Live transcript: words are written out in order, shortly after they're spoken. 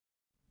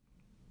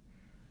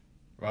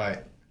Right.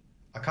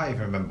 I can't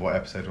even remember what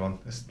episode we're on.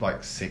 It's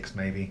like 6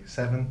 maybe.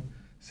 7?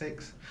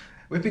 6?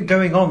 We've been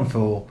going on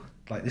for,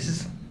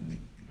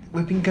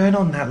 we've been going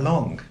on that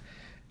long.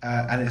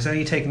 And it's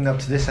only taken up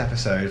to this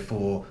episode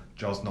for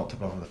Joz not to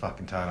bother to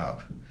fucking turn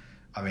up.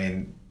 I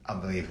mean,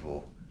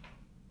 unbelievable.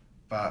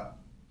 But,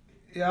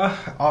 yeah,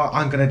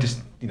 I'm going to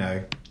just,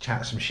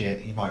 chat some shit.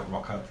 He might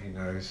rock up, who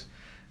knows.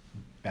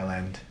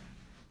 Bellend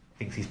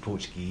thinks he's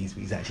Portuguese,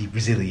 but he's actually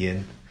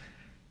Brazilian.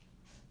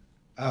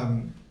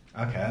 Okay,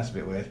 that's a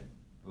bit weird.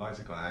 The lights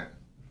have gone out.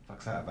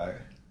 Fuck's that about?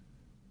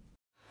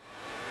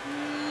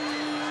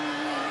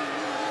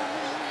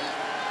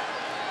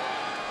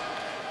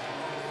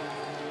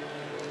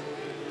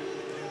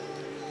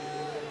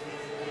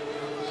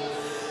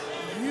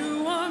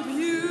 You are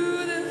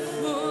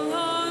beautiful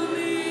on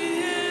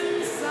the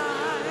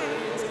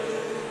inside.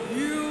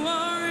 You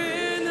are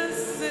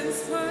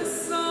innocence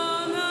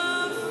personified,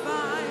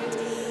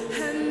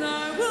 and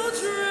I will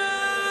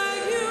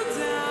drag you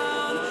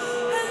down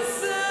and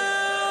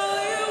sell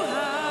you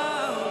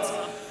out.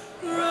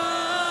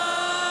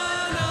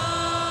 Run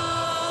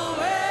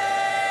away.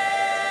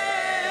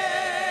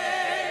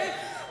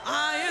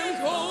 I am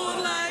cold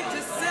like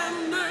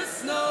December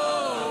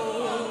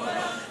snow.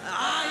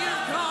 I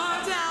have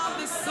carved out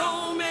this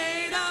soul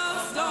made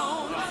of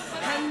stone,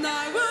 and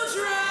I will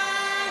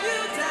drag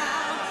you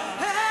down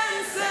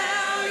and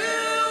sell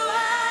you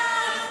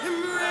out.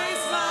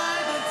 Embraced by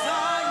the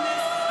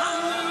darkness,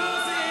 I'm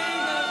losing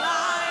the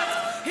light.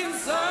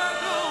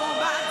 Encircled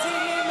by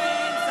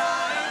demons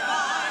I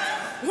fight.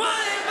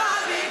 What have I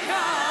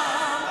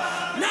become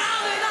now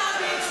that I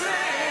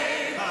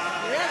betrayed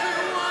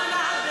everyone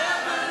I've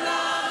ever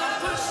loved? I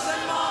push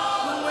them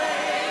all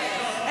away,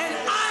 and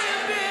I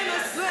have been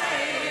a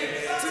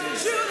slave to the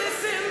Judas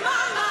in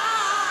my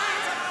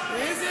mind.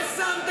 Is there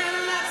something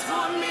left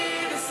for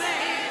me to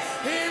say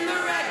in the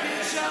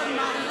wreckage of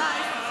my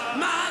life?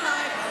 My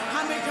life,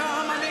 I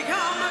become, hey.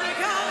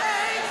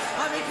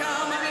 I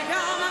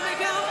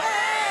become,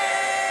 hey.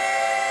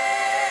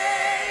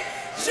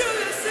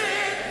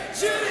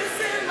 Judas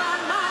in my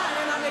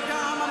mind. I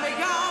become, hey.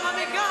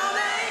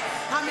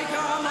 I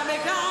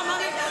become,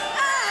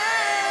 hey.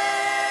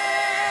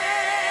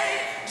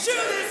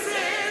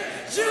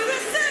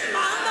 Judas in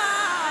my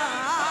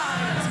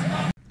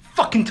mind.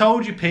 Fucking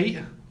told you, Pete.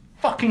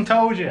 Fucking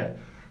told you.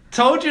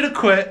 Told you to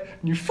quit,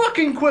 and you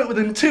fucking quit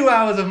within 2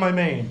 hours of my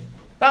meme.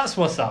 That's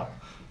what's up.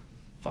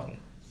 Fucking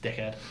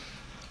dickhead.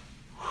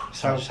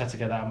 Sorry, I just had to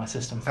get that out of my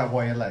system. Is that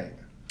why you're late?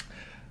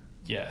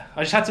 Yeah,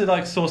 I just had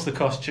to source the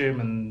costume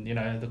and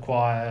the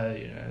choir.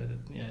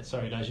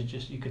 Sorry guys,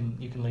 you can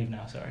leave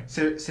now. Sorry.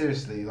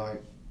 Seriously,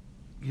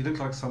 you look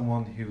like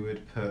someone who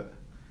would put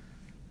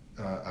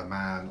a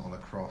man on a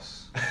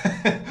cross.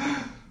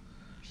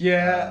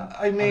 Yeah,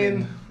 I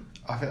mean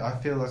I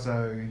feel as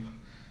though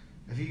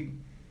have you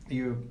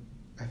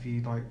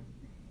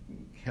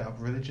hit up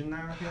religion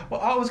now? Have you?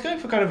 well, I was going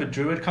for kind of a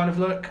druid kind of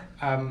look.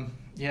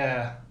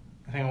 Yeah,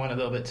 I think I went a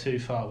little bit too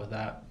far with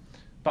that,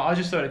 but I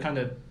just thought it kind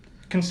of,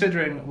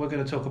 considering we're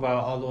going to talk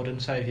about our Lord and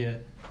Saviour,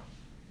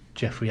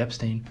 Jeffrey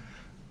Epstein,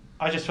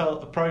 I just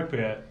felt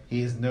appropriate.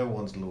 He is no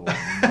one's Lord,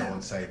 and no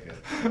one's Saviour.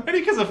 Only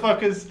because the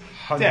fucker's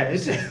dead.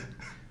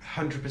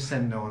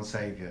 100% no one's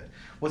Saviour.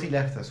 What's he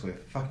left us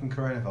with? Fucking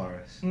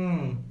coronavirus.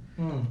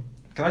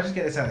 Can I just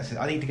get this out of the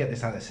system? I need to get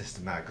this out of the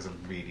system now because I'm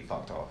really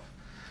fucked off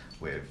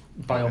with...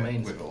 By all with it-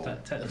 means, with it all.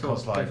 take the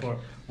Because, floor, go for it.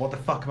 what the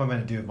fuck am I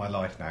meant to do with my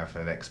life now for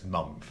the next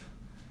month?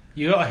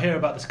 You got to hear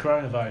about this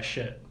coronavirus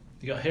shit.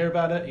 You got to hear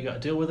about it. You got to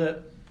deal with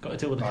it. Got to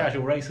deal with the Right.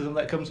 casual racism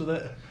that comes with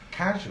it.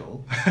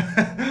 Casual?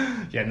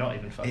 Yeah, not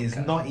even fucking. It's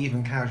casual. not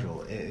even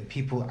casual.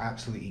 People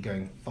absolutely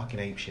going fucking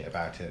apeshit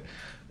about it.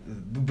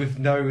 With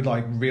no,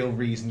 real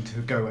reason to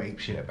go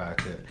apeshit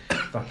about it.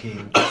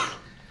 Fucking...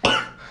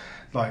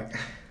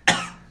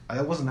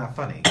 it wasn't that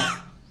funny.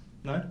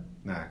 No.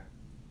 No.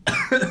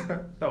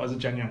 That was a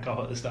genuine cough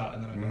at the start,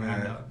 and then I got my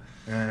hand out.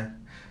 Yeah.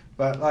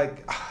 But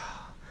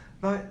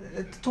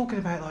talking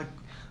about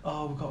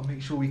we've got to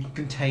make sure we can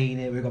contain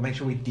it, we've got to make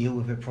sure we deal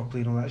with it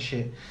properly and all that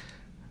shit.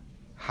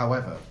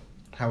 However,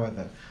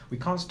 we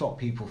can't stop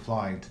people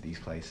flying to these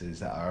places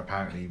that are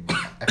apparently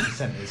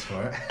epicenters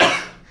for it.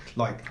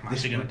 I'm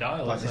actually gonna die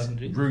all of a this sudden,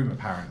 geez. room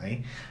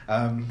apparently.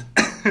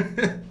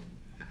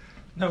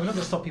 No, we're not going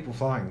to stop people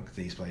flying to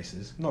these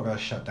places. We're not going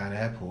to shut down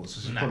airports.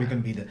 This is probably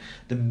going to be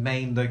the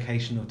main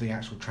location of the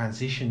actual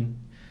transition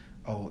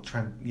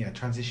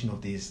transition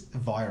of this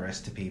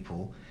virus to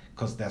people,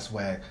 because that's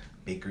where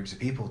big groups of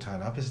people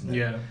turn up, isn't it?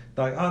 Yeah.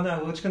 Oh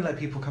no, we're just going to let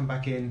people come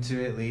back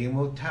into Italy and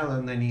we'll tell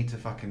them they need to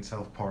fucking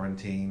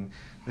self-quarantine.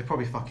 They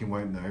probably fucking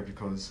won't know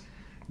because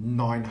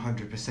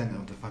 900%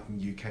 of the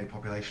fucking UK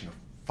population are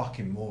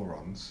fucking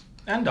morons.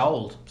 And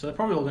old, so they're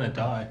probably all going to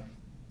die.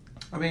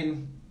 I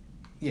mean,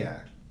 yeah,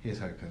 here's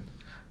hoping.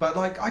 But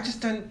I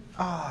just don't...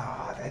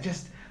 they're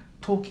just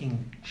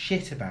talking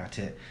shit about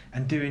it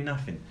and doing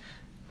nothing.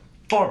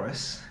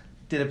 Boris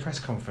did a press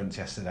conference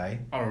yesterday.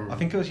 Oh. I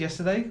think it was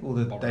yesterday or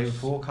the Boris. day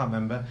before, can't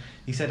remember.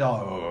 He said, to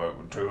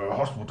a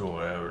hospital,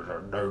 there was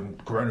a known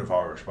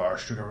coronavirus, but I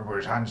shook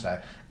everybody's hands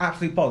there.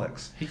 Absolute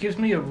bollocks. He gives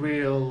me a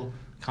real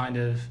kind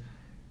of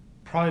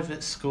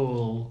private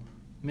school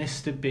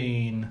Mr.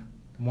 Bean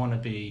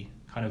wannabe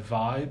kind of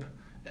vibe,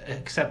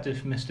 except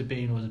if Mr.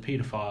 Bean was a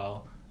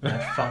paedophile and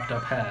had fucked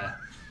up hair.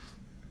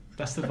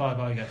 That's the vibe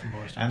I get from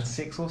Boris Johnson. And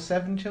 6 or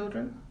 7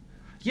 children?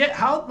 Yeah,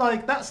 how,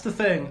 like, that's the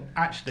thing,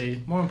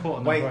 actually, more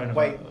important than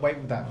coronavirus. Wait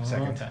with that for a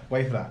second. Okay.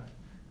 Wait for that.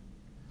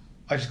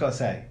 I just got to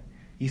say,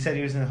 he said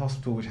he was in a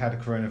hospital which had a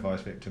coronavirus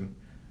victim.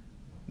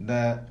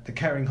 The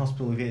caring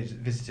hospital he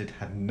visited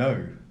had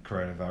no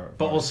coronavirus.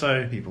 But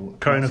also, people.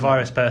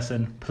 coronavirus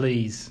person,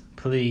 please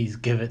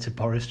give it to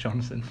Boris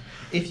Johnson.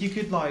 If you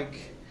could,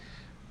 like,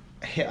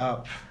 hit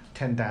up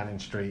 10 Downing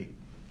Street,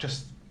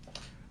 just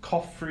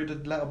cough through the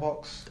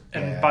letterbox.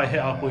 And by hit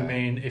up, we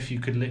mean if you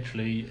could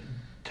literally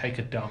take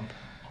a dump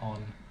on,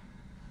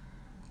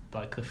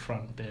 like, the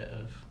front bit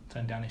of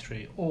 10 Downing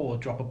Street, or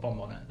drop a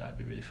bomb on it, that'd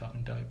be really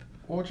fucking dope.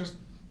 Or just,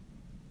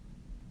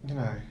 you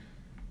know,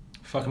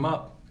 Fuck him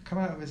up. come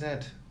out of his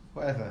head,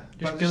 whatever.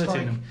 Just But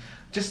guillotine him.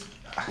 Just,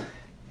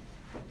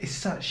 it's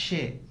such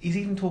shit. He's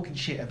even talking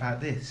shit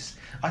about this.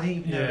 I didn't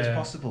even know it was Yeah.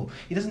 possible.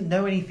 He doesn't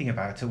know anything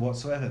about it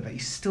whatsoever, but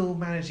he's still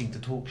managing to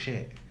talk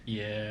shit.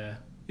 Yeah.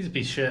 He's a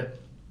piece of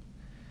shit.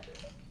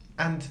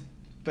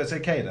 But it's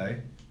okay though,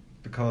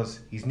 because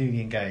he's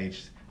newly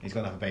engaged. He's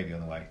got another baby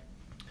on the way.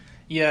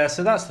 Yeah,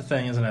 so that's the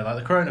thing, isn't it? Like,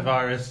 the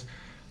coronavirus,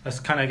 let's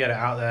kind of get it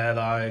out there,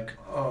 like,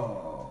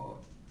 Oh,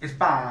 it's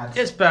bad.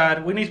 it's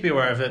bad, we need to be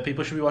aware of it,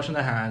 people should be washing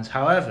their hands.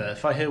 However,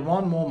 if I hear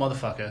one more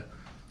motherfucker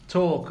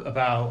talk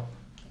about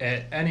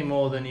it any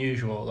more than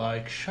usual,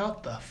 like,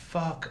 shut the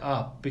fuck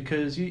up,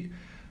 because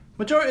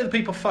majority of the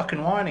people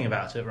fucking whining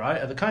about it, right,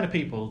 are the kind of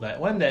people that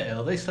when they're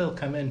ill, they still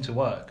come in to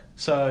work.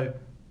 So,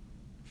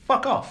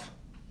 fuck off.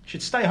 You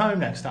should stay home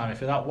next time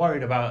if you're that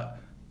worried about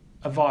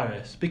a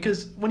virus.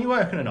 Because when you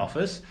work in an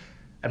office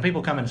and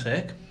people come in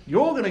sick,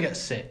 you're going to get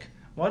sick.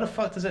 Why the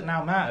fuck does it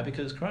now matter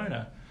because it's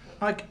corona?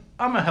 Like,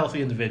 I'm a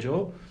healthy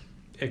individual,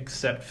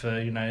 except for,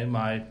 you know,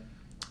 my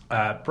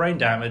brain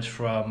damage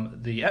from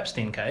the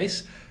Epstein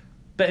case.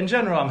 But in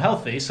general, I'm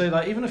healthy. So,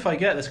 like, even if I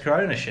get this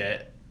corona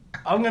shit,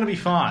 I'm going to be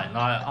fine.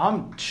 Like,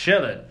 I'm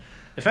chilling.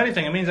 If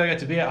anything, it means I get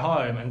to be at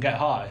home and get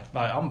high.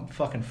 Like, I'm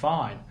fucking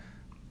fine.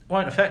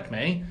 Won't affect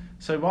me.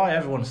 So why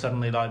everyone's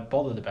suddenly, like,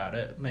 bothered about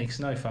it makes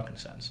no fucking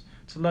sense.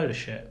 It's a load of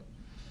shit.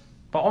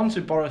 But on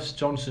to Boris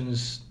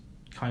Johnson's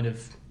kind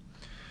of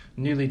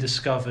newly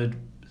discovered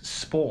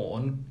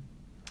spawn.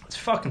 It's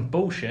fucking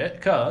bullshit,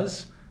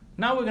 because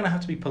now we're going to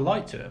have to be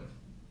polite to him.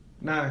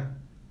 No.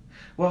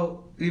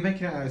 Well, you're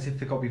making it out as if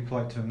they've got to be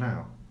polite to him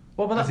now.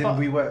 Well, but as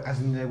that's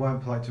in they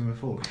weren't polite to him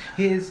before.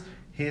 Here's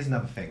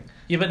another thing.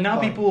 Yeah, but now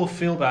Like- people will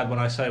feel bad when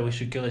I say we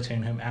should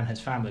guillotine him and his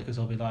family, because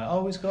they'll be like,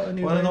 oh, he's got a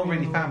new Well, they're not baby.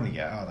 really family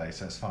yet, are they?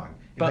 So it's fine.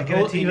 But they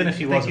guillotine even him- if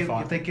he they was a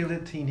father. if they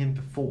guillotine him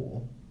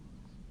before,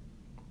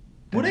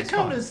 Would then it it's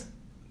count fine. as...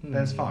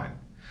 Then it's fine.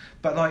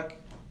 But like,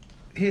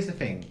 here's the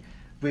thing: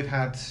 we've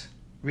had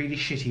really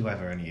shitty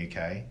weather in the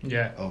UK.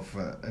 Yeah.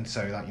 And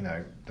so, like, you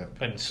know,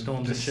 And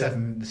storms the and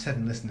shit.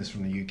 seven listeners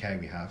from the UK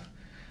we have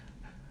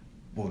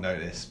will know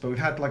this. But we've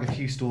had like a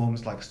few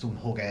storms, like Storm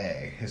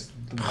Jorge is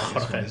the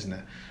latest one, isn't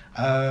it?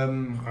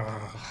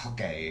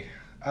 Jorge.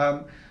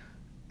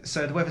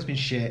 So the weather's been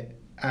shit,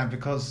 and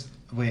because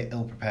we're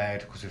ill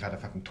prepared, because we've had a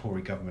fucking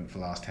Tory government for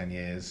the last 10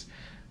 years,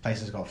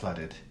 places got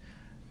flooded.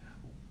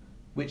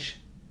 Which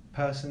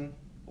person,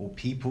 or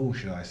people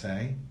should I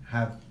say,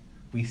 have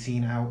we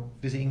seen out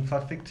visiting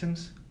flood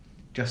victims?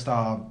 Just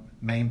our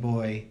main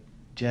boy,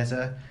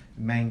 Jezza,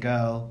 main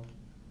girl,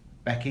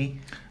 Becky.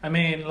 I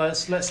mean,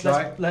 let's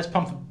Right.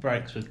 pump the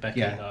brakes with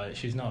Becky. Yeah. Like,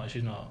 she's not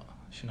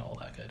all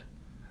that good.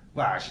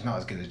 Well, she's not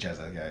as good as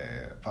Jezza,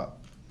 yeah. But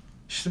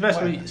She's the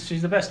best. Whatever.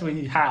 She's the best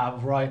we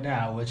have right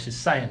now, which is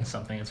saying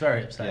something. It's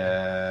very upsetting.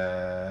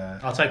 yeah,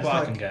 I'll take It's what I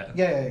like- can get.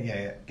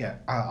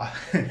 Yeah.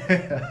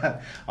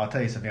 I'll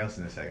tell you something else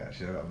in a sec.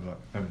 Actually, I'm not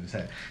remembering to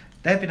say.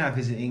 They've been out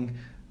visiting.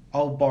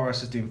 Old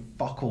Boris is doing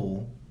fuck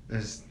all.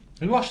 There's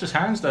He washed his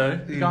hands though.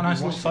 He got a nice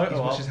little He's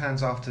photo washed up. his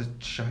hands after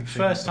shaking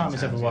First time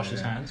his he's ever hands, washed yeah,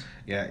 his yeah. hands.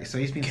 Yeah, so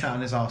he's been sat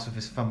on his ass with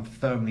his thumb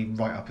firmly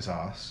right up his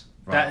ass.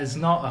 Right. That is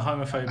not a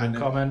homophobic And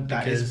comment,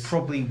 that because is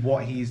probably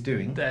what he's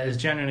doing. that is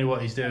genuinely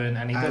what he's doing,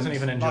 and he And, doesn't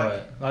even enjoy like,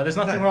 it. Like, there's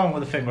nothing no. wrong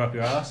with a finger up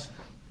your ass.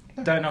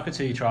 Don't knock it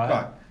till you try it.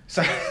 Right.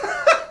 So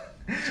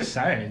Just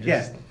saying. yeah,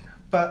 Just...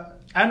 but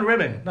And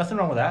ribbing. Nothing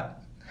wrong with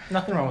that.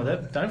 Nothing wrong with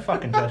it. Don't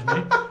fucking judge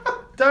me.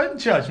 Don't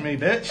judge me,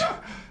 bitch.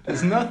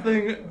 There's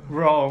nothing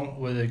wrong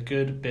with a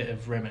good bit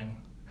of rimming.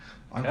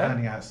 I'm Okay.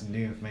 finding out some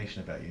new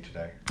information about you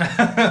today.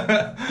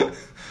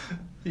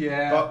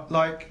 Yeah. But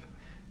like,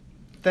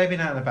 they've been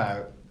out and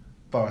about.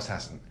 Boris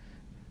hasn't.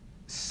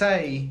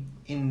 Say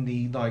in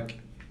the like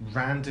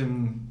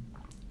random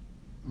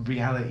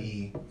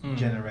reality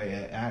generator,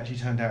 it actually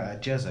turned out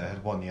that Jezza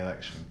had won the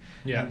election.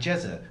 Yeah. And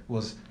Jezza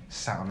was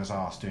sat on his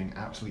ass doing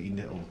absolutely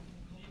little.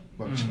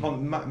 well, just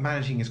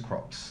managing his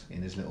crops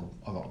in his little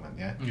allotment.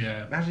 Yeah.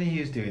 Yeah. Imagine he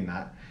was doing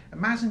that.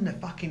 Imagine the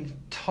fucking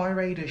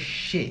tirade of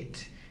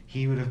shit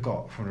he would have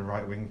got from the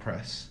right wing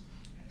press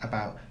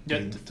about.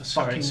 doing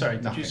Sorry. fucking Did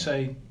you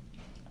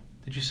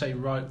nothing. say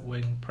right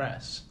wing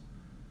press?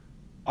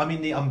 I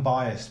mean the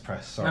unbiased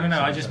press. Sorry, No.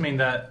 sorry, I just sorry. mean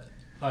that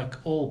like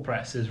all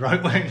press is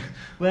right wing.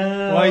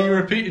 Well, Why are you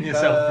repeating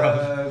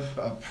yourself,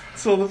 bro?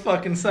 It's all the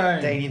fucking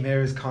same. Daily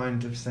Mirror is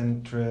kind of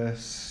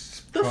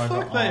centrist. The Private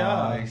fuck they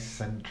are. Eye,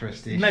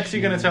 centrist. Next,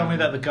 you're going to tell me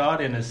that the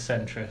Guardian is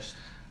centrist.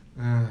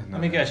 No. Let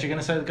me guess, you're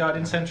going to say the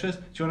Guardian centrist?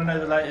 Do you want to know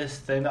the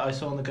latest thing that I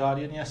saw on the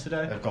Guardian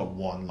yesterday? They've got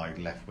one like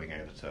left wing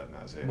editor, and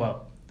that's it.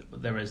 Well,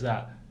 there is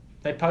that.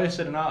 They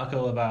posted an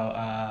article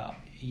about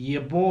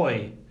your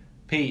boy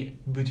Pete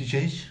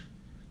Buttigieg,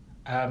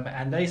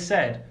 and they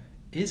said,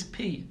 "Is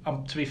Pete?"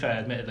 To be fair,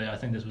 admittedly, I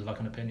think this was like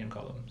an opinion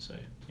column, so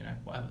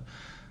whatever.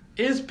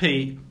 Is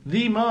Pete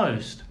the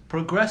most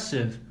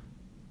progressive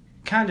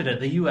candidate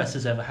the US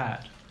has ever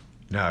had?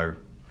 no.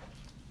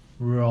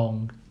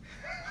 Wrong.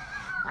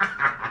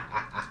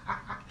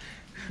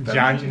 But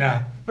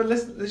Jangna. But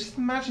let's just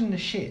imagine the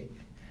shit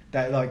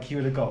that like he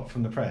would have got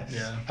from the press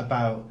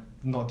about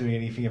not doing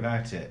anything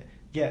about it.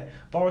 Yeah,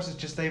 Boris is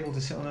just able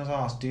to sit on his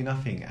ass, do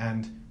nothing,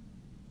 and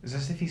it's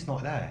as if he's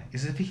not there.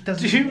 It's as if he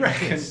doesn't. Do you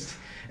reckon? exist.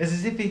 It's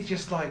as if he's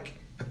just like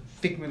a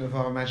figment of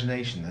our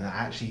imagination, and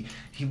actually,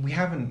 we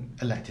haven't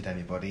elected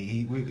anybody.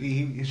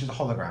 He's just a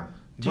hologram.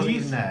 He wasn't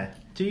even there.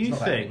 Do He's you not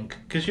there. think?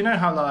 Because you know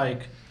how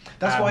like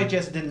That's why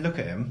Jess didn't look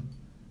at him,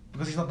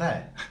 because he's not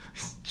there.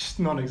 it's just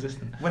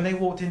non-existent. When they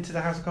walked into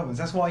the House of Commons,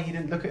 that's why he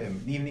didn't look at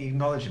him, even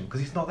acknowledge him,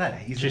 because he's not there.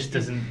 He's Just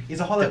doesn't- He's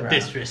a hologram. the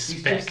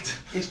disrespect.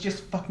 It's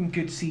just fucking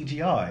good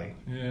CGI.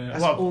 Yeah,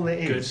 That's well, all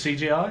it Good is.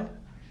 CGI.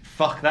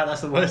 Fuck that.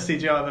 That's the worst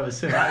CGI I've ever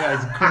seen. That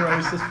guy's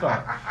gross as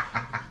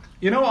fuck.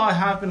 You know what I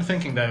have been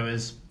thinking though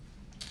is,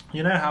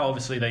 you know how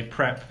obviously they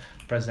prep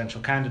presidential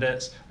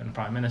candidates and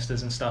prime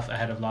ministers and stuff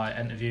ahead of like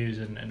interviews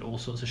and all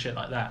sorts of shit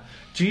like that.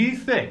 Do you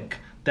think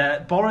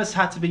that Boris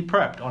had to be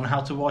prepped on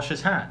how to wash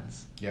his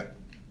hands? Yep.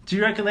 Do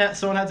you reckon that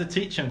someone had to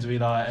teach him to be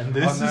like, and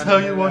this Oh, is no, how no,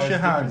 you no, wash it's your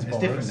hands,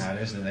 different. Boris? It's different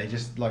now, isn't it? They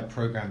just like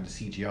programmed the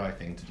CGI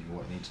thing to do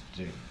what it needs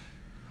to do.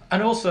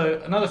 And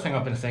also, another thing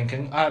I've been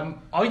thinking, I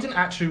didn't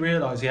actually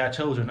realise he had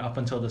children up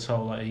until this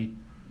whole, like, he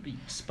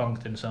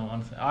spunked and so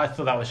on. I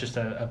thought that was just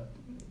an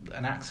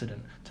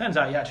accident. Turns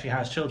out he actually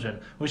has children,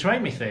 which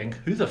made me think,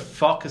 who the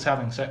fuck is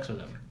having sex with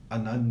him?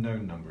 An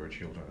unknown number of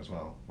children as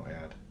well, I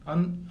add.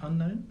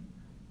 Unknown?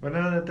 Well,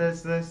 no,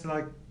 there's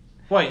like.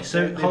 Wait,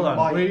 so, They hold on,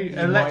 might- we he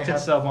elected might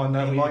have- someone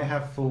that he we... might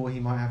have 4, he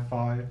might have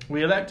 5.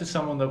 We elected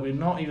someone that we're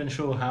not even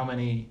sure how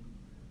many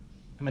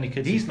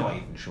kids He's got. not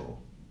even sure.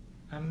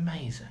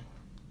 Amazing.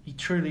 He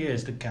truly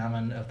is the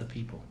gammon of the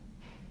people.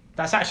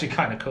 That's actually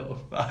kind of cool.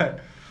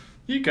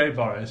 You go,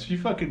 Boris. You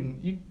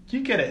fucking... You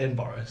get it in,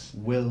 Boris.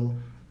 Will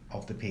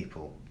of the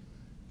people.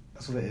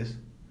 That's what it is.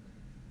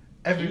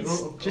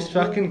 Just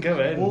fucking go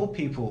in. All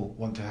people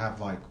want to have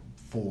like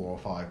 4 or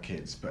 5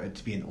 kids, but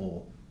to be an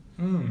all,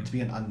 to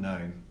be an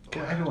unknown.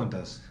 Well, everyone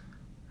does.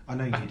 I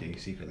know you do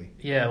secretly.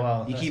 Yeah,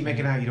 well... You that's keep me.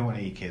 making out you don't want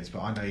any kids,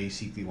 but I know you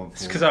secretly want 4.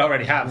 It's because I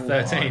already have 4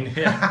 or 13. 5.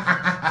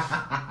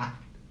 Yeah.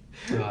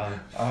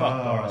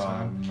 Fuck Boris,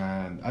 man.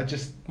 man. I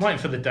just I'm waiting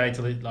for the day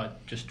till it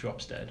like just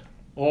drops dead,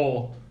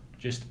 or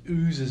just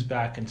oozes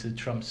back into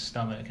Trump's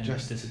stomach and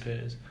just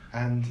disappears.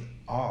 and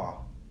I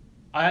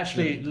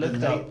actually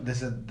looked up.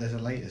 There's a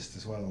latest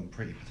as well on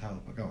Pretty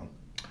Patel, but go on.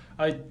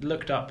 I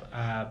looked up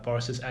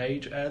Boris's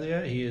age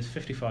earlier. He is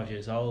 55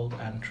 years old,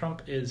 and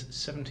Trump is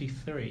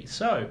 73.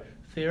 So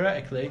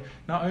theoretically,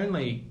 not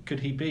only could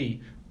he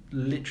be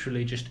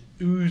literally just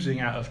oozing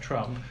out of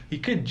Trump, he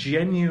could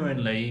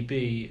genuinely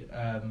be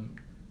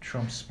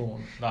Trump's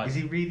spawn. Like, Is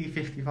he really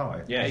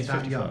 55? yeah, he's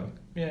that 55. young?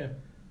 Yeah,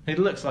 he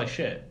looks like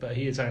shit, but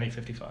he is only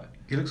 55.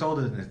 He looks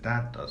older than his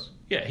dad does.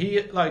 Yeah,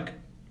 he like.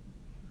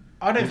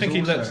 I don't He's think he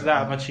also, looks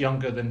that much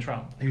younger than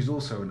Trump. He was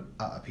also an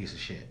utter piece of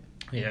shit.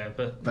 Yeah,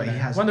 but But you he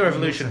know, has. when the he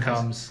revolution also has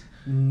comes,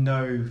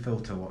 no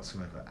filter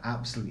whatsoever.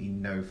 Absolutely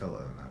no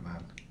filter on that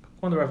man.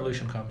 when the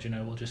revolution comes,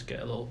 we'll just get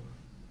a little,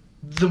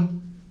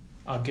 zoom,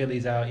 our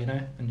gillies out,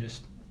 and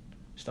just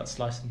start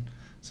slicing.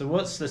 So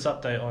what's this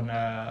update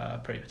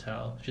on Pretty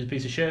Patel? She's a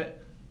piece of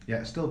shit.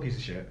 Yeah, still a piece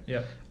of shit.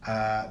 Yep.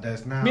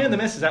 There's now. Me and the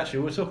missus actually,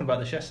 we were talking about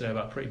this yesterday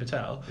about Pretty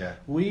Patel. Yeah.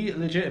 We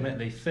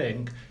legitimately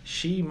think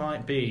she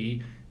might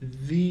be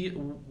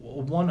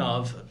one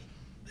of,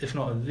 if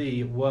not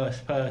the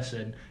worst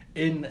person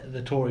in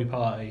the Tory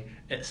party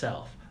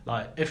itself.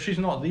 Like, if she's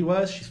not the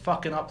worst, she's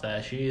fucking up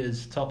there. She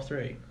is top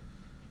 3.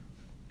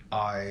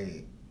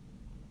 I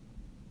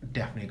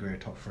definitely agree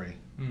with top 3.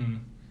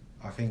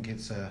 I think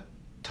it's a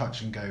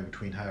touch and go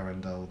between her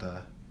and old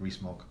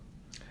Rees-Mogg.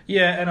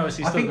 Yeah, and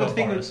obviously I still think the got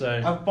thing Boris, so...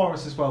 of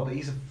Boris as well, but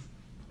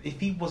if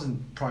he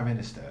wasn't Prime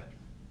Minister,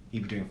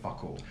 he'd be doing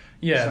fuck all.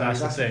 Yeah, So that's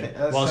the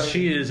thing. While so-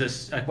 she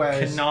is a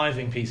whereas-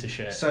 conniving piece of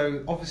shit.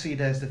 So obviously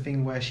there's the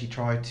thing where she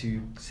tried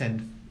to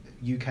send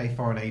UK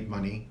foreign aid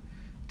money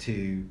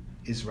to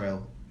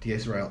Israel, the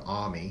Israel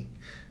army.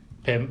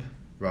 Pimp.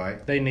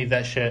 Right. They need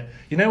that shit.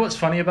 You know what's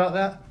funny about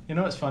that?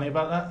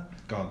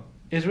 Gone.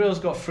 Israel's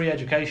got free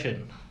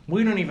education.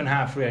 We don't even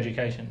have free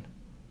education.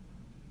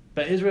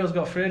 But Israel's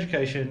got free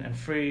education and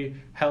free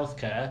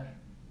healthcare,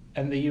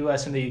 and the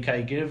US and the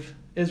UK give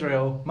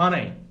Israel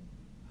money.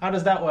 How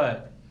does that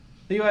work?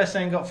 The US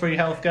ain't got free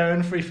healthcare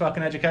and free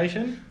fucking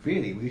education.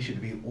 Really, we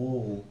should be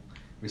all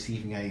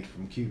receiving aid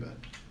from Cuba.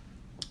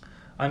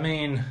 I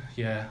mean,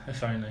 yeah,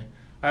 if only.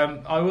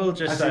 I will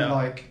just As say, in,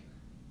 like,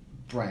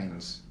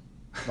 brains.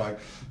 Like,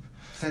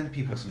 send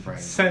people some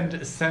brains.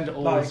 send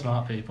all the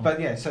smart people. But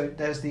yeah, so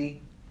there's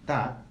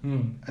that,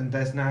 Mm. and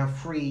there's now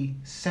 3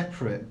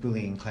 separate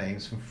bullying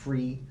claims from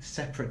 3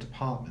 separate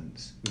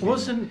departments.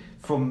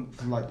 from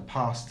like the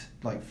past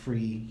 3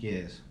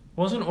 years.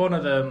 Wasn't one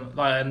of them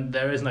like? And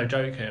there is no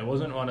joke here.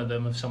 Wasn't one of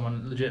them of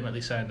someone legitimately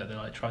saying that they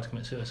like tried to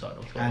commit suicide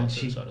or thought about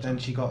suicide? Or Then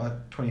she got a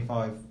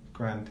 25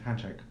 grand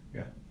handshake.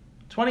 Yeah.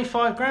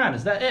 25 grand.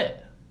 Is that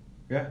it?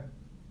 Yeah.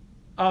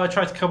 Oh, I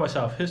tried to kill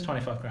myself. Here's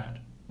 25 grand.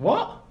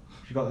 What?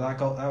 She got that.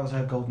 That was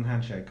her golden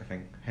handshake, I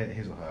think.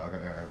 His or her. I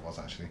don't know who it was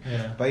actually.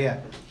 Yeah. But yeah,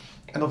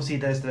 and obviously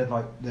there's the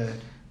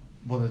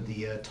one of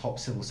the top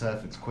civil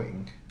servants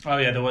quitting. Oh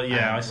yeah, And,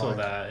 I saw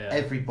that. Yeah.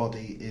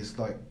 Everybody is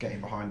like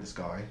getting behind this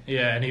guy.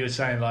 Yeah, and he was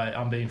saying like,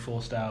 I'm being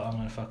forced out. I'm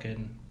gonna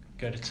fucking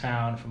go to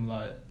town from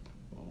like,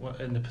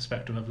 in the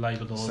perspective of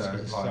labour laws, So,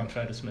 because it's like-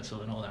 unfair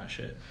dismissal and all that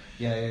shit.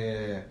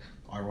 Yeah.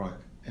 Ironic,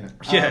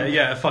 innit?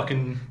 Yeah,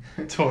 fucking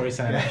Tory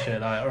saying that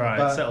shit. Like, all right,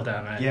 but- settle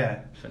down, mate.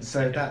 Yeah.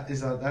 So Yeah. that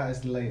is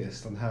the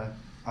latest on her.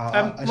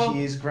 And well-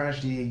 she is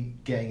gradually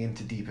getting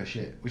into deeper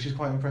shit, which is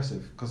quite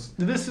impressive because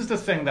This is the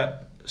thing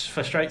that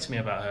frustrates me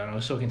about her, and I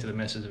was talking to the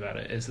missus about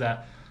it, is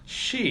that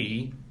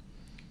she,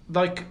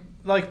 like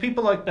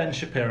people like Ben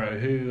Shapiro,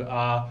 who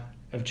are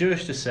of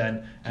Jewish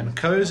descent and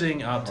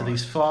cozying up to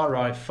these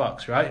far-right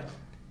fucks, right?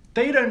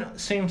 They don't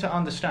seem to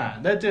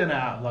understand. They're doing it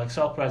out of like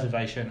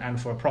self-preservation and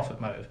for a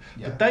profit motive.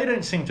 Yeah. But they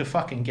don't seem to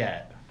fucking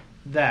get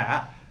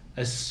that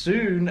as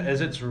soon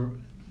as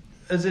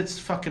it's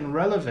fucking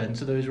relevant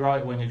to those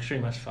right-wing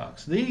extremist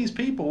fucks, these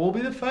people will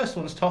be the first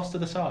ones tossed to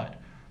the side.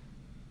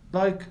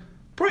 Like,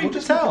 Pretty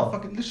Let's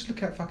just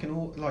look at fucking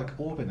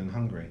Orban in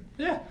Hungary.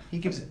 Yeah. He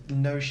gives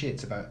no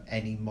shits about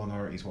any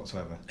minorities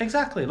whatsoever.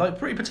 Exactly, like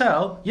Priti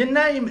Patel. Your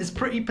name is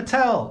Priti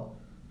Patel.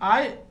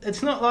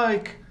 It's not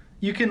like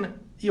you can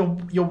you're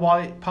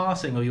white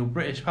passing or you're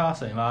British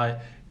passing. Like,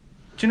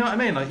 do you know what I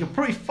mean? Like, you're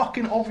pretty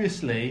fucking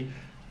obviously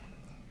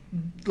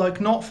like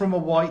not from a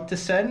white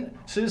descent.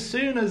 So as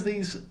soon as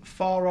these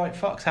far right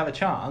fucks have a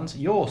chance,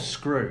 you're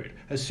screwed.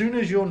 As soon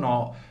as you're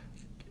not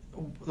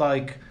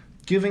like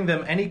giving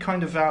them any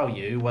kind of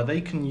value where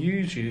they can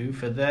use you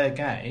for their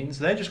gains,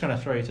 they're just going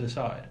to throw you to the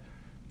side.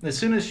 As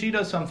soon as she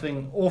does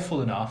something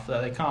awful enough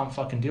that they can't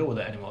fucking deal with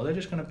it anymore, they're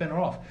just going to bin her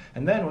off.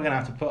 And then we're going to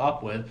have to put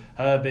up with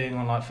her being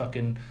on like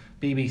fucking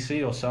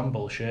BBC or some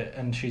bullshit,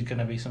 and she's going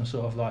to be some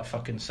sort of like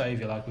fucking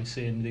saviour like we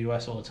see in the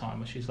US all the time,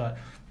 where she's like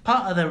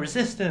part of the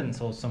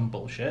resistance or some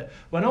bullshit,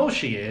 when all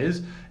she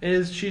is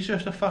she's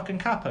just a fucking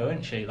capo,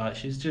 isn't she? Like,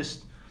 she's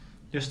just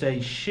a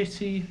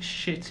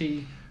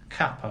shitty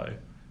capo.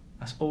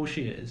 That's all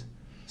she is.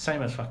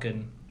 Same as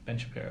fucking Ben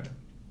Shapiro.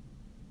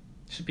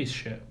 She's a piece of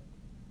shit.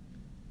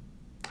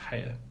 I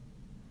hate her.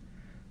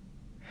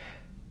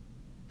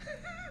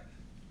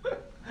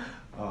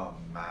 Oh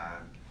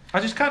man. I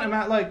just can't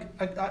imagine.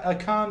 Like, I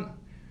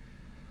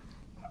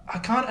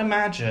can't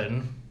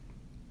imagine.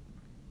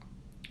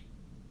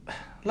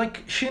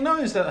 Like, she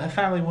knows that her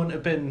family wouldn't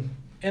have been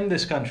in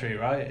this country,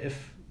 right?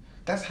 If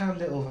That's how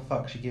little of a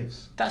fuck she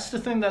gives. that's the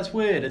thing that's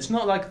weird. It's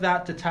not like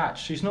that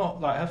detached. She's not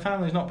like, her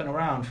family's not been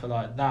around for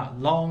like that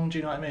long. Do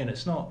you know what I mean?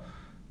 It's not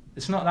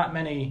that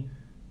many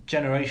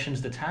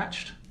generations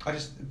detached.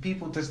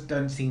 People just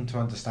don't seem to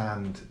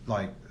understand,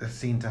 like,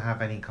 seem to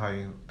have any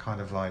kind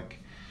of like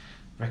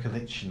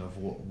recollection of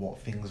what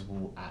things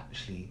will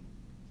actually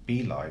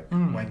be like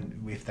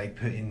if they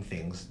put in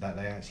things that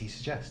they actually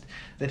suggest.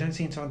 They don't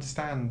seem to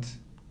understand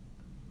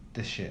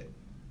this shit,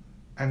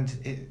 and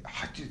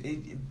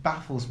it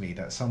baffles me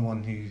that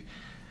someone who,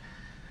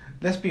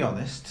 let's be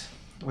honest,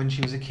 when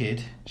she was a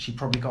kid, she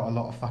probably got a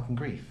lot of fucking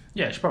grief.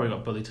 Yeah, she probably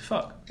got bullied to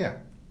fuck. Yeah.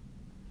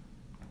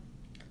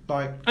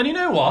 Like, And you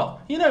know what?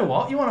 You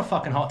want a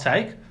fucking hot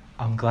take?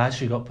 I'm glad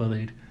she got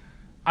bullied.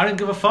 I don't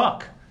give a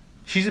fuck.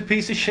 She's a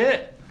piece of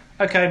shit.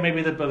 Okay,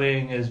 maybe the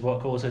bullying is what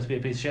caused her to be a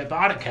piece of shit, but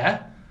I don't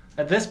care.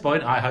 At this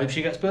point, I hope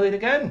she gets bullied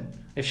again.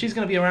 If she's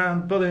going to be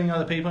around bullying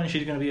other people and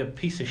she's going to be a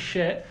piece of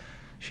shit,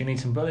 she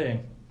needs some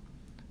bullying.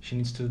 She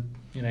needs to,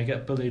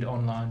 get bullied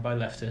online by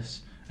leftists,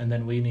 and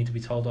then we need to be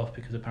told off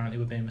because apparently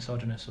we're being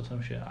misogynist or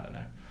some shit. I don't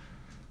know.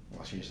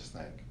 well, she's a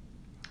snake.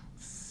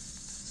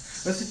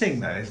 That's the thing,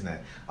 though, isn't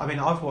it? I mean,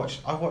 I've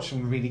watched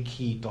some really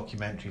key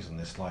documentaries on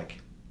this, like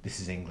This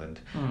Is England,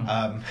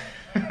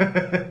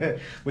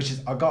 which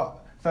is I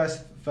got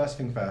first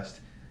thing first.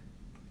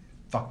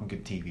 Fucking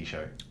good TV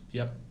show.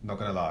 Yep. Not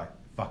gonna lie,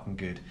 fucking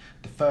good.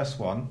 The first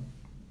one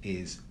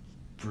is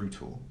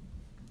brutal,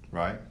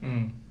 right?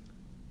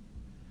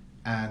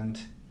 And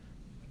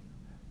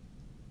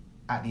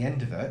at the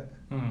end of it,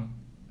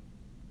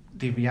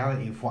 the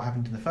reality of what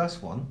happened in the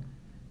first one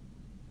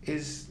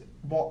is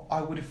what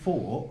I would have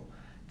thought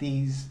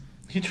these.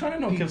 You're trying to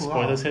not give People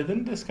spoilers are. here.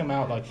 Didn't this come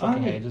out like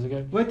fucking Oh, ages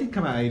ago? Well, it did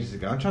come out ages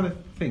ago. I'm trying to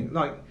think.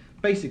 Like,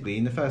 basically,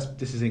 in the first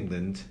This Is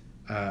England,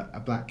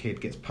 a black kid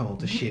gets pummeled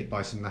to shit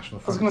by some National I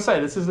was Front. going to say,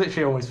 this is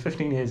literally almost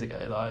 15 years ago.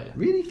 Like,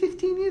 Really,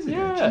 15 years ago?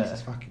 Yeah.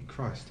 Jesus fucking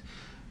Christ.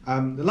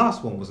 The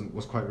last one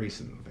was quite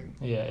recent, I think.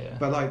 yeah.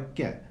 But like,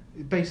 yeah,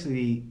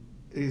 basically,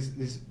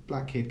 this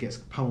black kid gets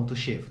pummeled to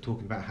shit for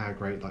talking about how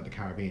great like the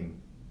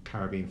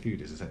Caribbean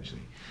food is,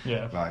 essentially.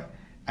 Yeah. Right.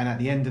 And at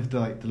the end of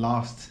the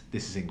last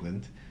This Is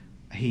England,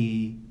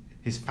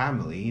 his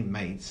family and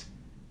mates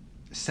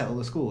settle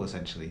the score,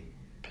 essentially.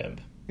 Pimp.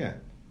 Yeah.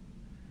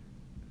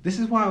 This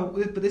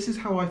is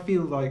how I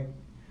feel like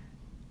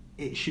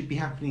it should be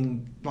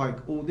happening. Like,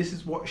 or this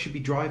is what should be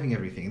driving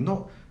everything, and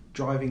not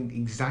driving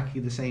exactly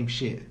the same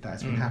shit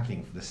that's been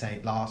happening for the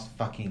last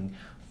fucking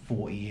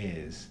 40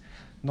 years.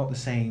 Not the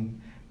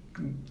same.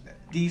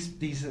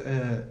 These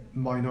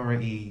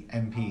minority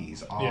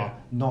MPs are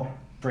not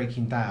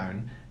breaking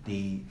down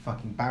the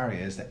fucking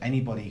barriers that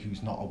anybody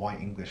who's not a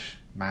white English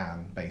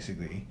man,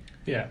 basically,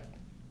 Yeah.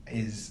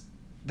 is.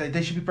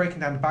 They should be breaking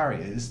down the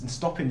barriers and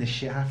stopping this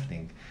shit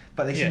happening.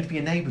 But they seem to be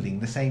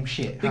enabling the same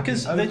shit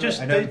Because happening they're just-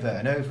 over and over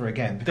and over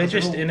again. They're because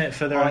just all in it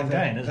for their own either-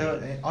 gain,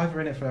 isn't they're it? either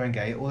in it for their own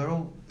gain, or they're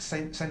all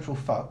central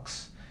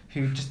fucks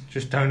who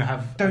just don't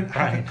have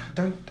brain.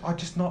 are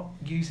just not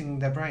using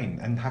their brain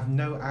and have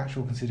no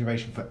actual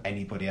consideration for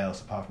anybody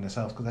else apart from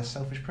themselves because they're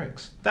selfish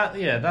pricks.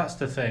 That's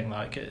the thing.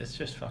 Like, it's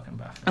just fucking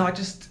baffling. And I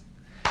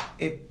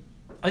do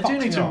fucks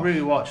need me to off.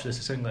 rewatch This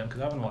Is England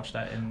because I haven't watched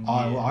that in years.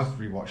 I've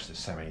rewatched it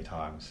so many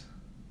times.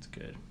 It's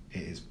good.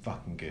 It is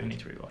fucking I good. need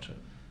to rewatch it.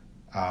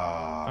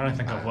 I I don't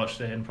think I've watched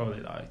it in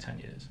probably like 10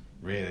 years.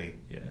 Really?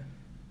 Yeah.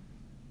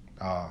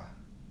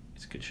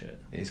 It's good shit.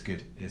 It is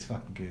good. It's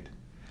fucking good.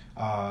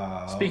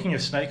 Speaking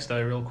of snakes,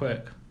 though, real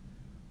quick.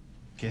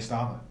 Keir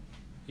Starmer.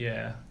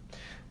 Yeah.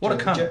 What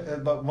a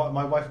cunt. But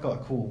my wife got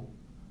a call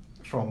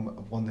from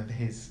one of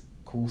his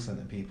call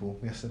centre people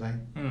yesterday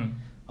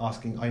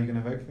asking, "Are you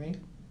going to vote for me?"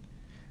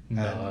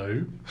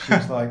 No. She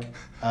was like,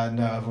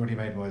 "No, I've already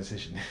made my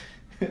decision."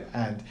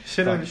 And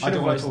Should've- I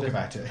don't want to should've talk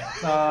about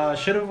it.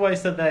 Should have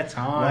wasted their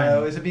time.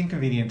 Well, it's a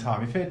inconvenient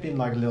time. If it had been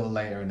like a little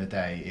later in the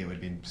day, it would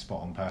have been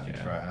spot on perfect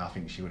Yeah. for her, and I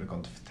think she would have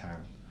gone to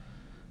town.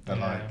 But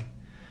Yeah.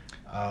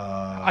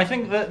 I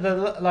think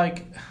that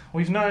like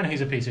we've known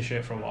he's a piece of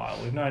shit for a while.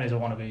 We've known he's a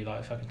wannabe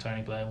like fucking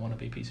Tony Blair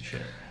wannabe piece of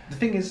shit. the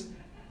thing is,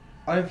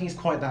 I don't think he's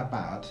quite that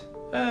bad.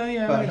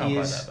 Yeah, but maybe not he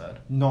quite is that bad.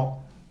 not.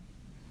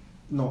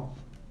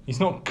 He's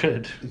not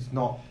good. He's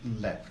not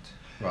left,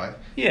 right?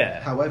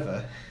 Yeah.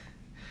 However,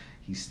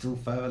 he's still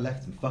further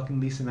left than fucking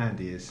Lisa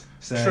Nandy is.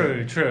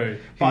 So True.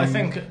 But I his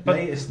think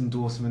latest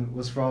endorsement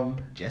was from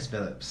Jess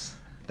Phillips.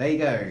 There you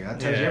go. That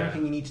tells you Yeah.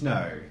 everything you need to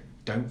know.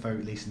 Don't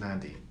vote Lisa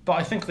Nandy. But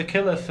I think the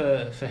killer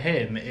for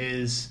him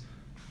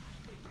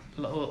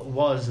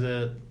was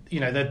the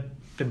there'd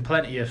been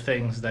plenty of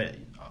things that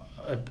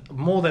are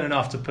more than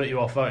enough to put you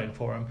off voting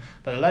for him.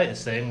 But the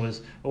latest thing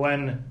was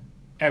when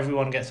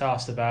everyone gets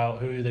asked about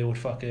who they would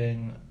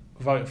fucking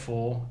vote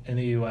for in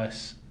the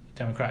US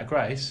Democratic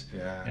race.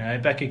 Yeah.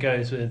 Becky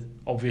goes with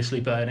obviously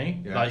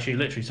Bernie, Yeah. like she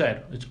literally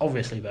said, it's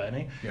obviously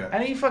Bernie. Yeah.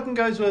 And he fucking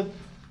goes with,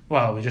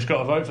 well, we just got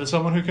to vote for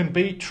someone who can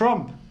beat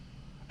Trump.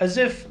 As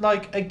if,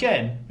 like,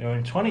 again, you're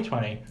in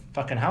 2020,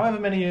 fucking however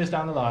many years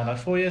down the line, like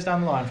 4 years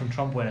down the line from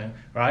Trump winning,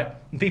 right?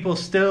 And people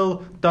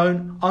still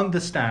don't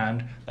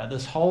understand that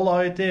this whole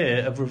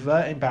idea of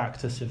reverting back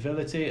to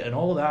civility and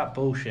all that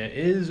bullshit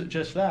is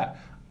just that.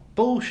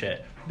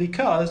 Bullshit.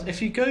 Because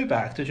if you go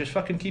back to just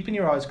fucking keeping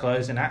your eyes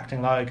closed and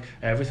acting like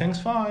everything's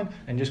fine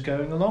and just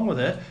going along with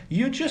it,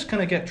 you're just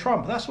going to get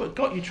Trump. That's what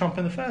got you Trump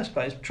in the first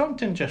place. Trump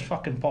didn't just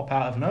fucking pop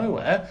out of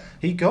nowhere.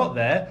 He got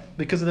there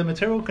because of the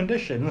material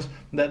conditions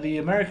that the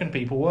American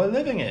people were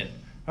living in,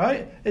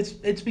 right?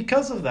 It's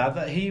because of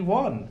that he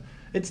won.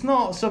 It's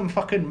not some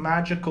fucking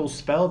magical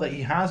spell that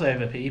he has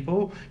over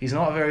people. He's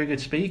not a very good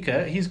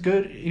speaker. He's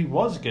good. He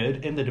was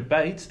good in the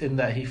debates in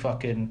that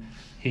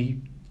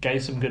he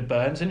gave some good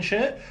burns and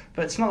shit,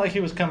 but it's not like he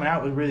was coming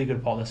out with really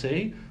good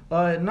policy.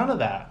 Like, none of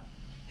that.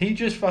 He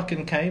just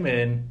fucking came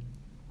in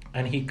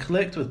and he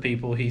clicked with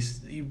people.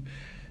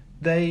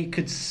 They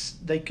could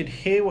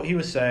hear what he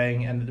was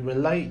saying and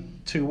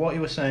relate to what he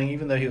was saying,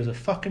 even though he was a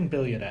fucking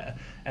billionaire.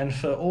 And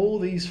for all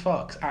these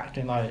fucks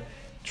acting like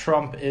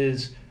Trump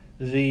is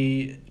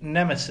the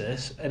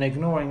nemesis and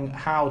ignoring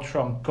how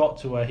Trump got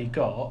to where he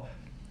got,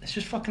 it's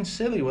just fucking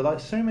silly. We're like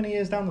so many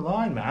years down the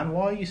line, man.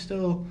 Why are you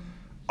still...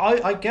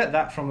 I get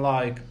that from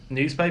like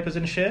newspapers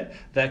and shit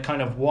that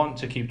kind of want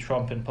to keep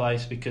Trump in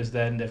place because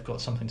then they've got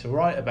something to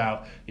write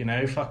about.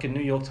 Fucking New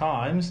York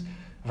Times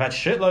have had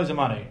shitloads of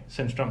money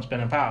since Trump's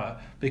been in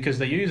power because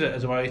they use it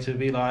as a way to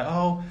be like,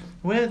 oh,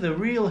 we're the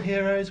real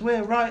heroes,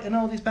 we're writing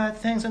all these bad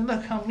things and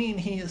look how mean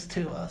he is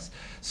to us.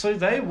 So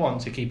they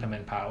want to keep him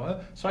in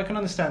power. So I can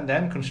understand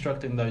them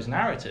constructing those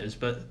narratives,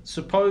 but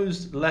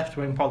supposed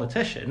left-wing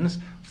politicians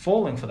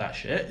falling for that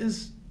shit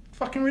is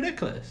fucking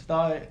ridiculous.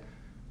 Like...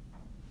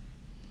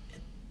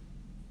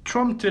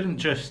 Trump didn't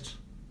just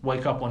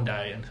wake up one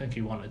day and think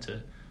he wanted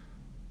to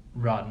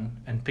run,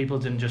 and people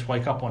didn't just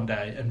wake up one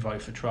day and vote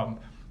for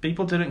Trump.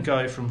 People didn't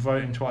go from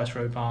voting twice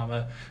for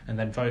Obama and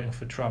then voting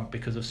for Trump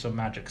because of some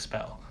magic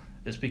spell.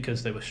 It's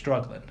because they were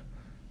struggling.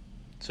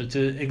 So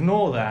to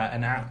ignore that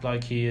and act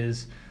like he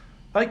is,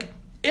 like,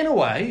 in a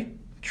way,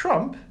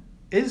 Trump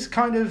is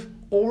kind of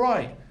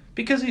alright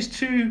because he's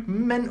too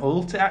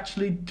mental to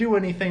actually do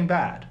anything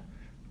bad.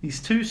 He's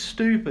too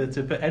stupid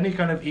to put any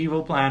kind of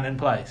evil plan in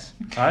place,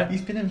 right? He's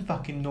been in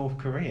fucking North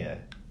Korea.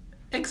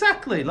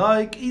 Exactly,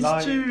 he's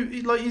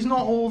he's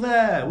not all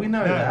there. We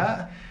know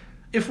that.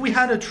 If we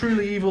had a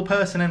truly evil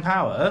person in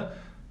power,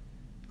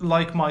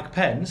 like Mike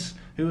Pence,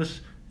 who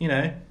was,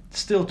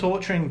 still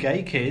torturing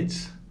gay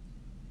kids,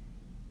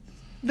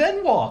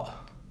 then what?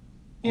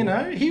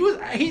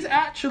 He's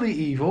actually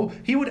evil.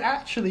 He would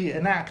actually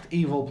enact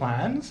evil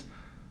plans.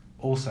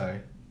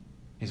 Also,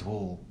 his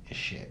wall is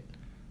shit.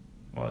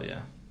 Well,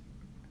 yeah.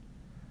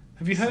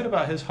 Have you heard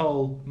about his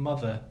whole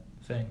mother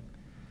thing?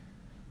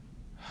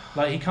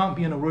 Like, he can't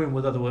be in a room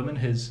with other women.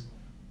 His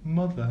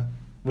mother,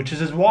 which is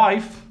his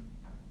wife,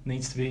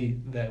 needs to be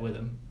there with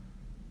him.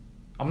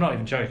 I'm not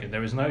even joking.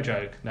 There is no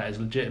joke. That is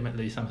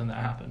legitimately something that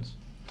happens.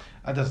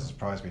 That doesn't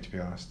surprise me, to be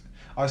honest.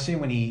 I assume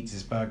when he eats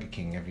his Burger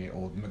King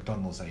or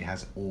McDonald's that he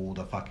has all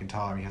the fucking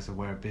time. He has to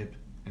wear a bib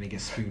and he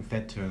gets spoon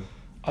fed to him.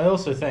 I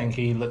also think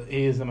he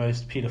is the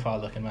most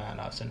paedophile looking man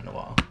I've seen in a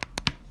while.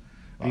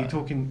 Who are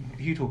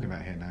you talking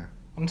about here now?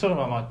 I'm talking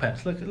about Mike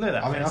Pence. Look at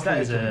that. I mean, I face. thought you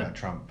were talking about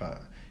Trump,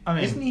 but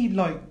isn't he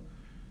like?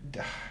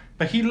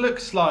 But he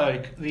looks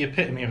like the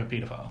epitome of a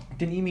paedophile.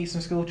 Didn't he meet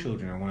some school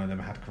children and one of them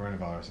had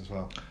coronavirus as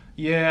well?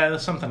 Yeah,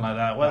 there's something like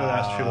that. Whether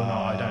that's true or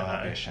not, I don't know.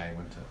 That'd be a shame,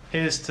 wouldn't it?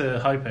 Here's to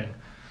hoping.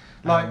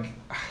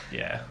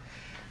 Yeah,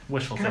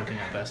 wishful thinking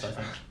at best, I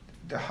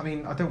think. I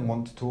mean, I don't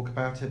want to talk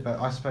about it, but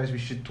I suppose we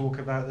should talk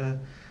about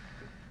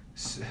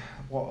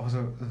what was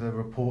the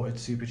reported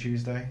Super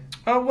Tuesday.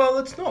 Oh, well,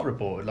 it's not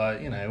reported.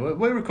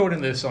 We're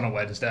recording this on a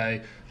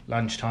Wednesday,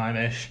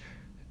 lunchtime-ish.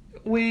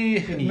 We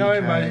know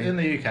in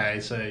the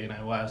UK, so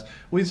Wales.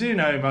 We do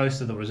know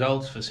most of the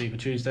results for Super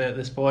Tuesday at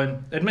this point.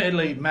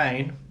 Admittedly,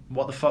 Maine,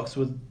 what the fuck's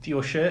with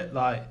your shit?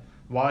 Like,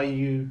 why are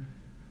you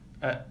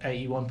at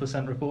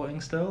 81%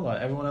 reporting still?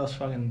 Like, everyone else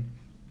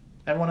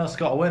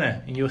got a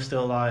winner, and you're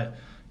still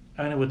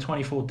only with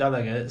 24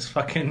 delegates,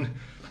 fucking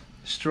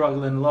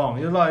struggling along.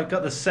 You're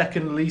got the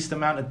second least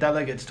amount of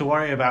delegates to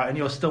worry about, and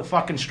you're still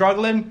fucking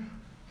struggling.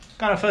 What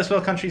kind of first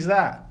world country is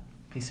that?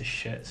 Piece of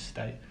shit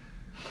state.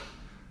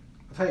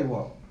 I'll tell you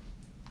what.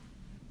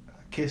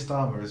 Keir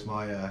Starmer is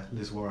my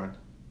Liz Warren.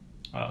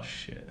 Oh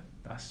shit,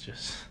 that's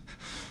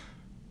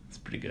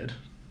pretty good.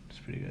 It's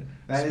pretty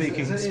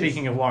good.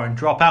 Speaking of Warren,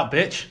 drop out,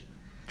 bitch.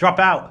 Drop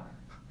out.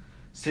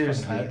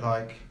 Seriously,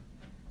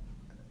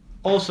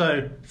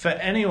 Also, for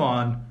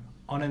anyone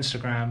on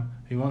Instagram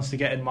who wants to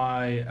get in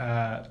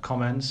my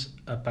comments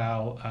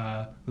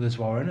about Liz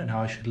Warren and how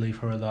I should leave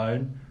her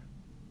alone,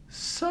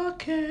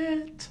 suck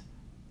it.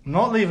 I'm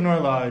not leaving her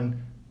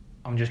alone.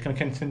 I'm just going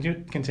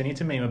to continue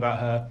to meme about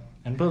her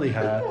and bully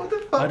her. What the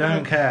fuck? I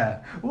don't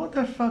care. What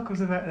the fuck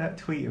was about that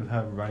tweet of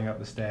her running up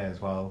the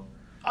stairs while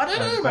I don't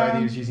know, Bernie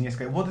man. was using the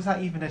escalator? What does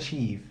that even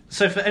achieve?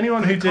 So for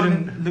anyone who It kind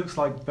didn't... of looks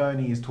like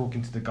Bernie is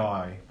talking to the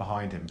guy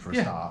behind him for a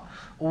start.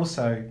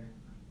 Also,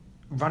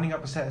 running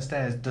up a set of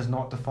stairs does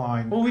not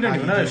define. Well, we don't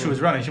even know if she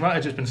was running. She might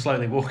have just been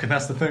slowly walking.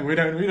 That's the thing. We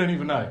don't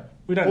even know.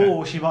 We don't know.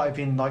 Or she might have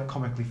been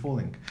comically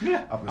falling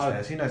up the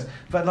stairs. Who knows?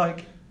 But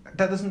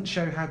that doesn't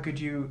show how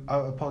good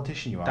a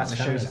politician you are. That's it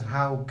feminism. shows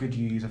how good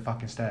you use a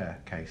fucking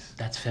staircase.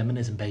 That's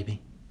feminism,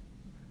 baby.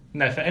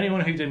 No, for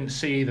anyone who didn't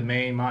see the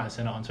meme, might have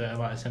seen it on Twitter,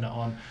 might have seen it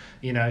on,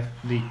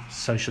 the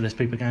Socialist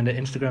Propaganda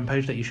Instagram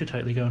page that you should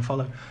totally go and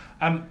follow.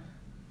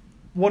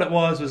 What it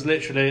was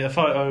literally a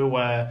photo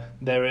where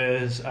there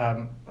is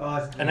an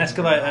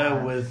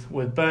escalator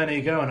with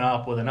Bernie going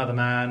up with another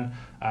man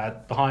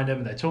behind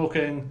him. They're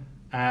talking,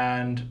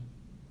 and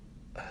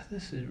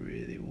this is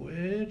really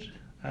weird.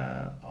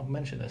 I'll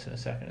mention this in a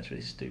second. It's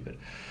really stupid.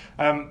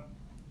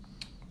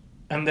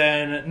 And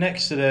then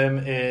next to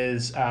them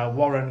is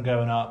Warren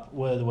going up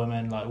with the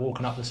women,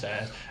 walking up the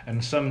stairs,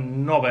 and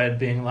some knobhead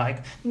being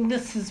like,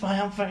 "This is why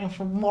I'm voting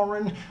for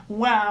Warren.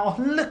 Wow,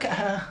 look at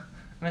her."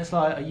 And it's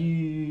like, are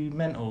you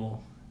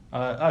mental?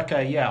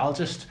 Okay, yeah, I'll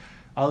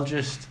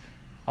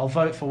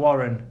vote for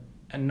Warren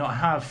and not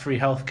have free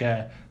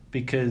healthcare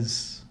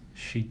because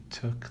she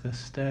took the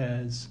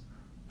stairs.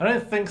 I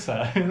don't think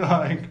so.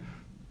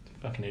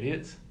 Fucking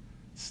idiots.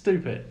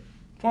 Stupid.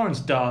 Warren's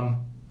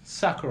dumb.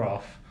 Sack her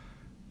off.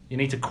 You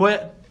need to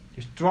quit.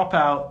 Just drop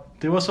out.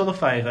 Do us all a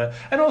favour.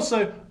 And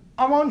also,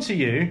 I'm on to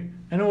you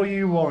and all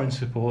you Warren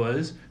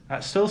supporters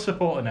that's still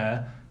supporting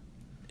her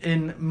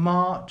in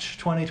March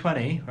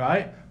 2020,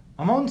 right?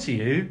 I'm on to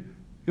you.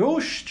 You're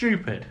all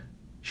stupid.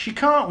 She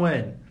can't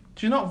win.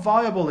 She's not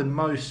viable in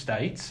most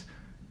states.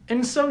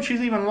 In some,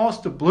 she's even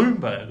lost to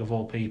Bloomberg, of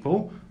all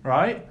people,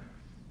 right?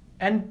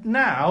 And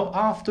now,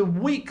 after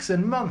weeks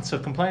and months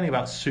of complaining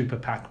about super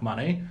PAC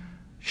money,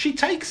 she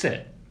takes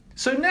it.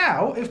 So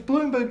now, if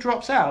Bloomberg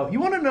drops out, you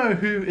want to know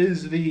who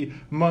is the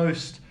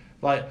most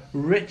like,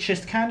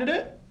 richest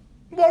candidate?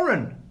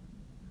 Warren.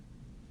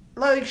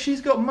 Like,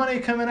 she's got money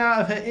coming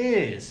out of her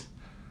ears.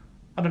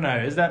 I don't know,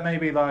 is that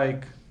maybe,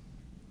 like,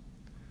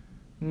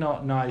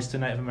 not nice to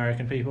Native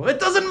American people? It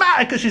doesn't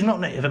matter because she's not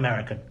Native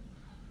American.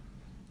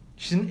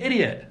 She's an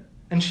idiot.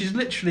 And she's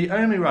literally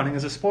only running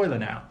as a spoiler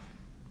now.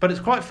 But it's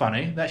quite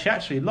funny that she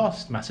actually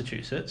lost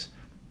Massachusetts,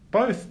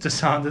 both to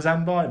Sanders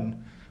and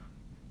Biden,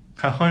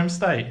 her home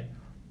state,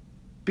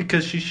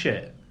 because she's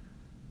shit.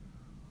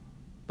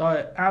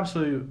 Like,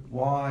 absolute...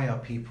 Why are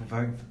people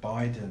voting for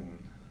Biden?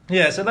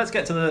 Yeah, so let's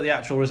get to the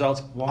actual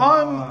results.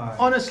 Why?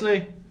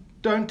 Honestly,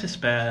 don't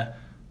despair.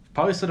 I've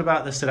posted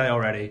about this today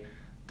already.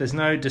 There's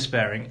no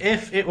despairing.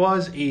 If it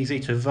was easy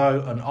to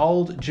vote an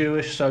old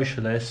Jewish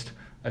socialist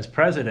as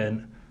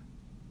president,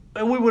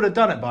 we would have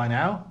done it by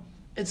now.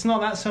 It's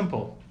not that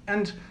simple.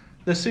 And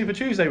the Super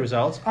Tuesday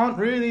results aren't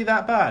really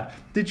that bad.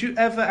 Did you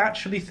ever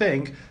actually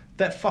think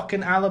that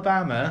fucking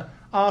Alabama,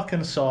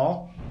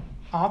 Arkansas,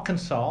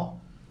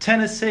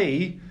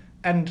 Tennessee,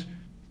 and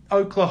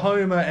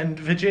Oklahoma and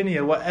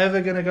Virginia were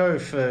ever going to go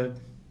for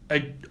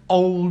an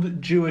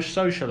old Jewish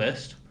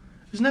socialist?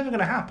 It was never going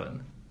to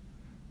happen.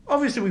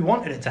 Obviously, we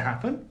wanted it to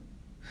happen,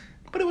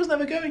 but it was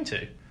never going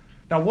to.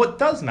 Now, what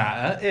does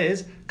matter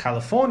is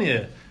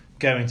California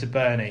going to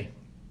Bernie,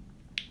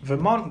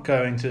 Vermont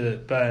going to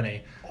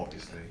Bernie.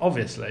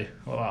 Obviously.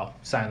 Well,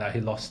 saying that,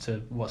 he lost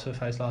to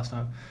what's-her-face last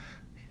time?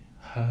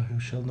 Her who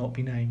shall not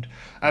be named.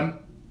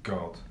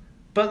 God.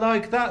 But,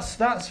 like,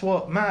 that's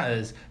what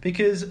matters.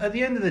 Because at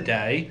the end of the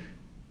day,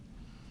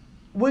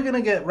 we're going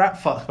to get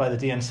rat-fucked by the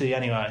DNC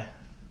anyway.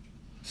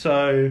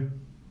 So,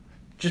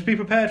 just be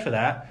prepared for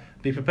that.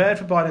 Be prepared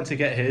for Biden to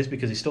get his,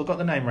 because he's still got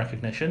the name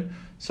recognition.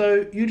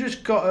 So you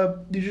just gotta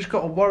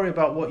worry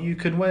about what you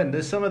can win.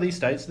 There's some of these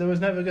states there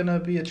was never gonna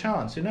be a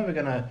chance. You're never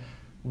gonna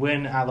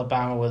win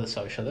Alabama with a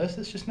socialist.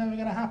 It's just never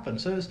gonna happen.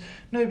 So it's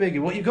no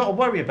biggie. What you've got to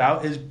worry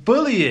about is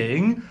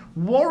bullying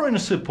Warren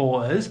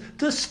supporters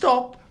to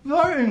stop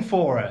voting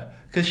for it,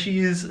 because she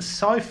is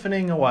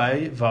siphoning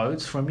away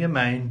votes from your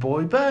main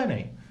boy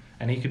Bernie,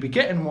 and he could be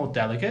getting more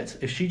delegates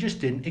if she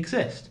just didn't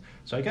exist.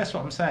 So I guess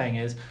what I'm saying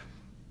is,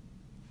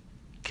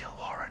 kill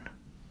Warren.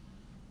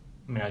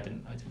 I mean, I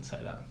didn't say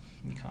that.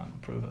 You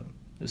can't prove it.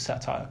 It was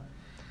satire.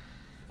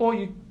 Or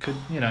you could,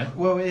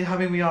 Well, I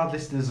mean, we are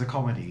listed as a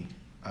comedy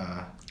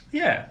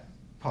yeah.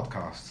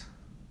 podcast.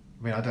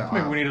 I mean, I don't.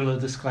 Maybe we need a little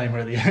disclaimer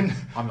at the end.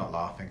 I'm not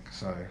laughing,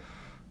 so.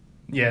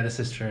 Yeah, this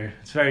is true.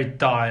 It's a very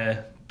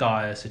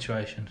dire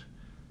situation.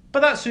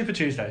 But that's Super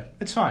Tuesday.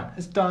 It's fine.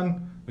 It's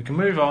done. We can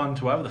move on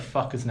to whatever the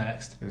fuck is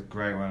next. It was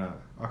great, wasn't it?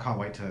 I can't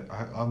wait to.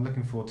 I'm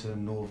looking forward to the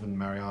Northern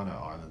Mariana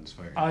Islands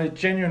voting. I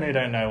genuinely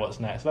don't know what's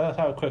next. Let's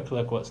have a quick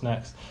look what's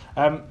next.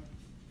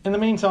 In the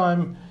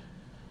meantime,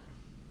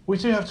 we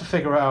do have to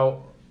figure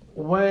out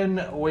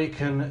when we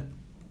can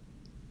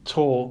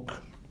talk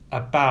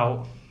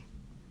about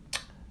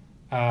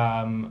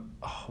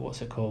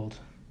what's it called?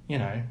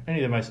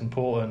 Only the most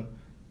important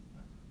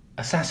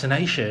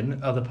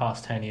assassination of the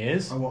past 10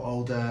 years. Oh, what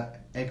old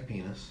egg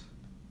penis?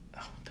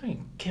 Oh,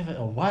 don't give it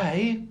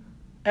away.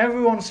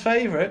 Everyone's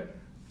favourite,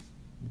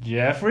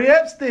 Jeffrey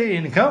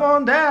Epstein. Come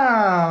on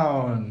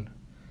down.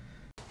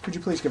 Could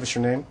you please give us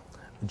your name?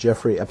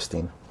 Jeffrey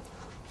Epstein.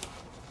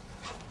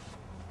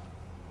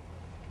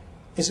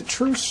 Is it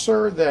true,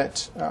 sir,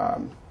 that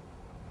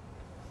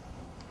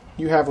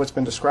you have what's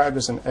been described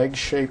as an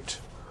egg-shaped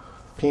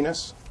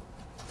penis?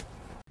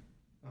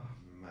 Oh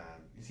man,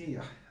 is he?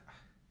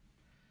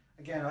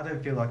 Again, I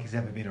don't feel like he's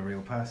ever been a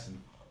real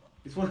person.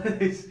 It's one of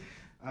these.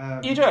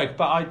 You joke,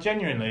 but I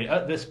genuinely,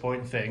 at this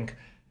point, think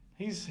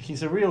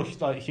he's a real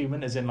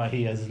human, as in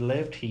he has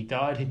lived, he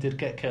died, he did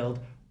get killed.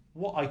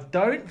 What I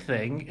don't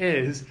think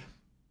is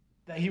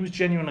that he was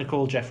genuinely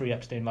called Jeffrey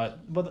Epstein.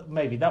 But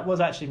maybe that was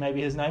actually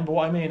his name. But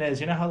what I mean is,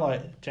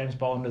 how James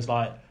Bond is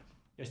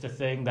just a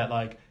thing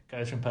that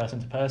goes from person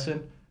to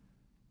person.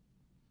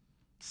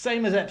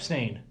 Same as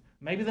Epstein.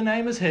 Maybe the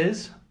name is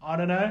his. I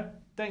don't know.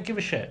 Don't give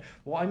a shit.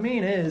 What I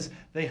mean is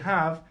they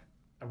have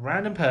a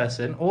random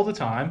person all the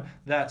time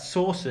that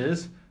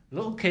sources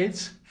little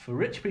kids for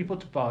rich people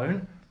to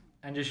bone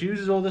and just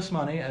uses all this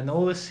money and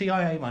all this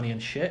CIA money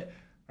and shit,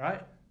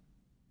 right?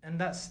 And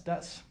that's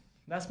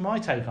my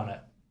take on it.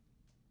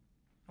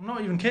 I'm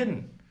not even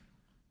kidding.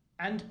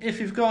 And if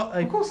you've got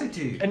of course they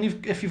do. And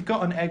if you've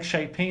got an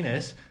egg-shaped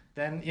penis,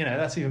 then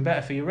that's even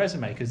better for your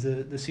resume, because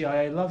the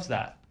CIA loves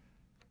that.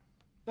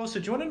 Also,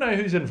 do you want to know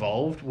who's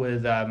involved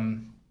with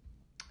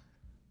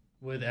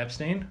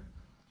Epstein?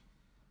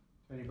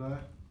 Benny Blair.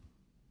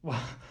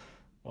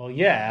 Well,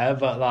 yeah,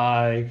 but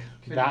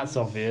that's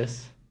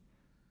obvious.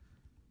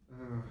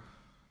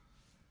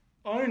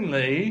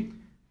 Only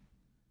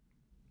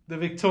the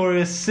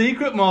Victoria's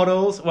Secret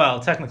models. Well,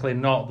 technically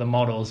not the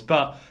models,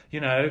 but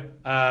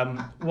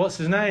what's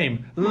his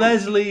name?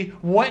 Leslie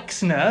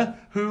Wexner,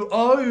 who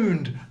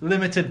owned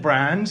Limited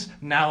Brands,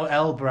 now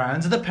L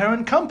Brands, the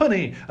parent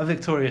company of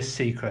Victoria's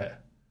Secret.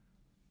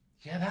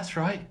 Yeah, that's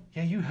right.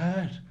 Yeah, you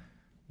heard.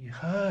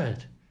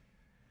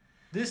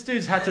 This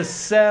dude's had to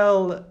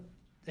sell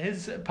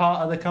his part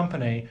of the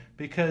company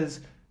because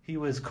he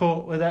was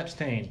caught with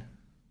Epstein.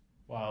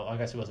 Well, I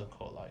guess he wasn't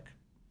caught, like...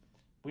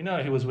 We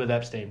know he was with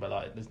Epstein, but,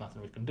 like, there's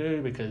nothing we can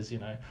do because, you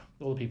know,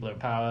 all the people in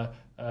power,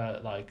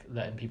 like,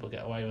 letting people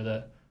get away with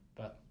it.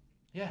 But,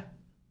 yeah.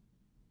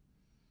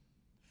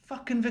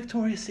 Fucking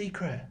Victoria's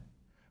Secret.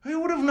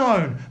 Who would have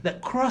known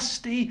that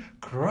crusty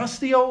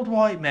old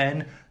white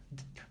men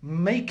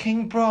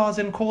making bras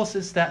and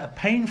corsets that are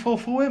painful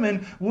for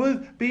women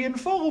would be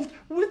involved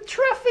with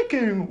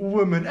trafficking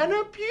women and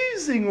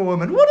abusing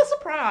women? What a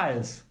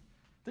surprise!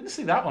 Didn't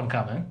see that one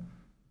coming.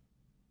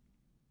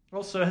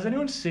 Also, has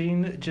anyone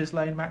seen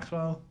Ghislaine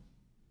Maxwell?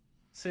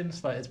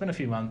 Since, like, it's been a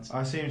few months.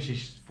 I assume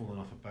she's fallen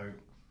off a boat.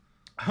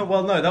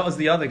 Well, no, that was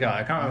the other guy.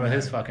 I can't remember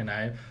his fucking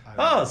name.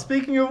 Oh,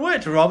 speaking of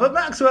which, Robert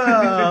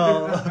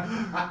Maxwell!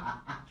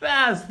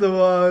 That's the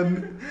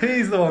one.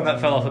 He's the one that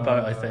fell off a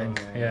boat, I think.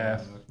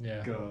 Yeah.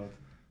 God.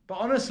 But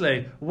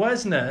honestly,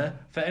 Wesner,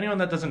 for anyone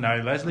that doesn't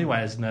know, Leslie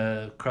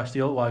Wesner, crusty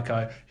old white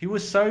guy, he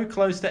was so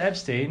close to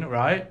Epstein,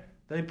 right?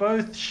 They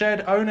both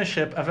shared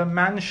ownership of a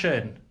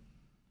mansion.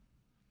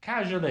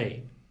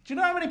 Casually. Do you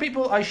know how many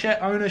people I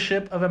share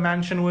ownership of a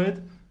mansion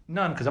with?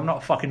 None, because I'm not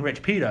a fucking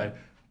rich pedo.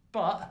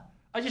 But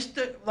I just,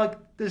 like,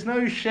 there's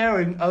no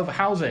sharing of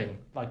housing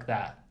like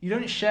that. You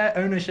don't share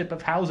ownership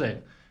of housing.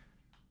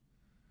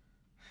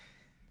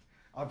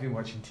 I've been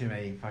watching too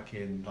many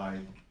fucking, like,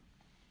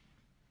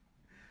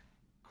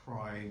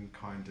 crime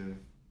kind of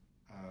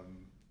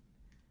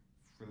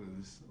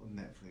thrillers on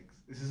Netflix.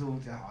 This is all...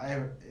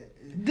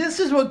 This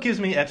is what gives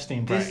me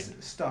Epstein brain. This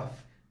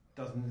stuff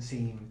doesn't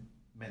seem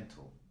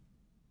mental,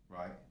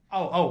 right?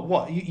 Oh,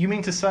 what? You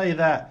mean to say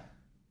that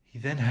he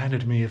then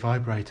handed me a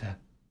vibrator?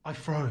 I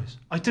froze.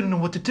 I didn't know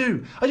what to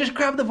do. I just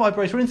grabbed the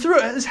vibrator and threw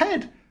it at his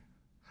head.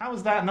 How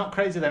is that not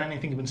crazier than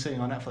anything you've been seeing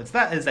on Netflix?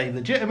 That is a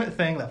legitimate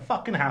thing that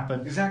fucking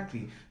happened.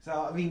 Exactly.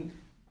 So, I mean,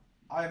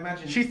 I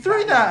imagine... She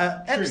threw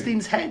that at true.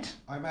 Epstein's head.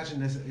 I imagine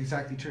that's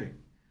exactly true.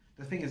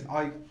 The thing is,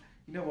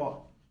 you know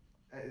what?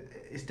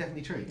 It's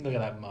definitely true. Look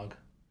at that mug.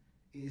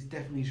 It is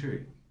definitely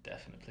true.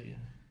 Definitely, yeah.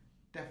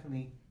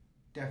 Definitely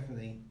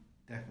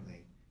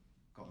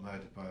got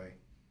murdered by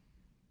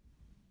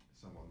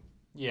someone.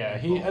 Yeah,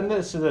 and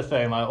this is the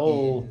thing, like,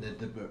 all... In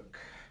the book.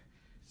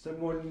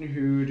 Someone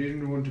who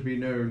didn't want to be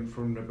known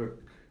from the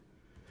book.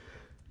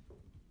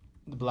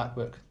 The Black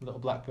Book, the little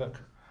Black Book.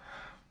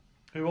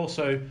 Who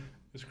also... It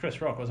was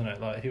Chris Rock, wasn't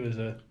it? Like, he was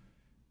a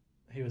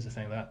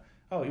thing that...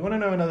 Oh, you want to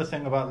know another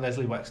thing about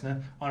Leslie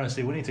Wexner?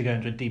 Honestly, we need to go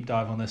into a deep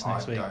dive on this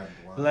next week.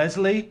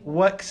 Leslie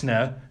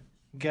Wexner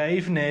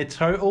gave near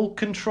total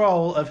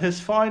control of his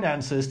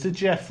finances to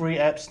Jeffrey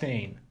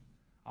Epstein.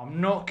 I'm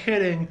not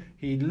kidding.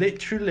 He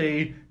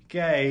literally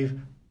gave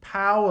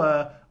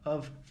power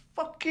of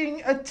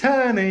fucking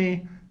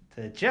attorney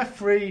to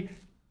Jeffrey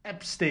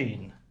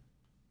Epstein.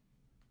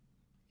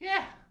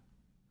 Yeah.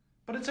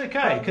 But it's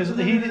okay, because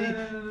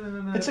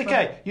it's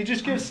okay. You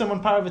just give someone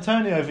power of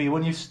attorney over you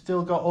when you've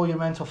still got all your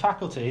mental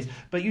faculties,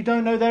 but you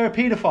don't know they're a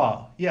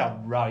paedophile. Yeah,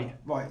 right.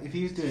 Right, if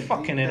he was doing...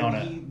 Fucking in on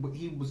it.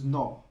 He was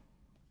not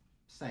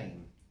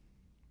sane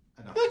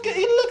enough. Look,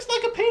 he looks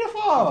like a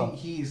paedophile.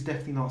 He is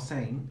definitely not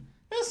sane.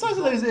 Look at the size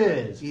of those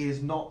ears. He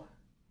is not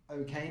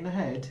okay in the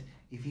head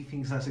if he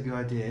thinks that's a good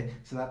idea,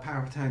 so that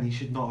power of attorney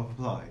should not have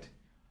applied.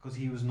 Because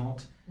he was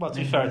not... Well, to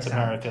be fair, it's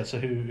America, so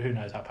who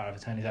knows how power of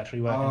attorneys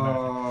actually work in America.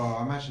 Oh,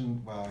 I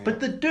imagine... Well, yeah. But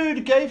the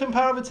dude gave him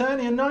power of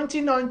attorney in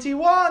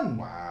 1991!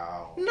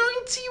 Wow.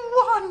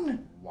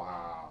 91!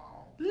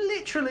 Wow.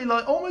 Literally,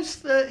 like, almost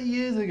 30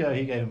 years ago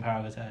he gave him power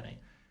of attorney.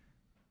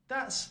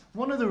 That's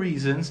one of the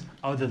reasons,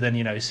 other than,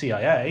 you know,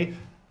 CIA,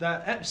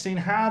 that Epstein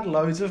had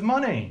loads of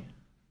money.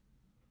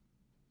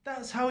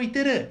 That's how he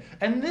did it.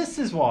 And this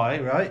is why,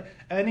 right,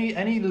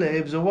 any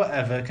libs or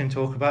whatever can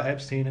talk about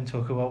Epstein and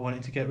talk about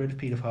wanting to get rid of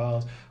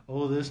paedophiles,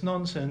 all this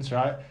nonsense,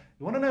 right?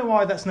 You want to know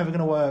why that's never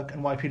going to work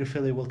and why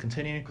paedophilia will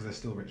continue? Because they're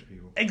still rich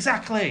people.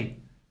 Exactly.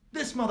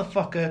 This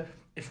motherfucker,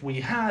 if we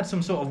had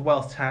some sort of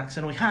wealth tax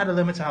and we had a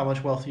limit to how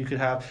much wealth you could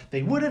have,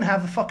 they wouldn't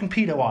have a fucking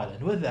pedo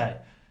island, would they?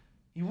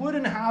 You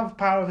wouldn't have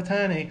power of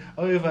attorney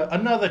over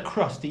another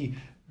crusty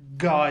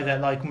guy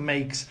that, like,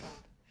 makes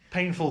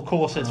painful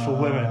corsets for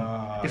women.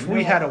 If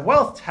we had a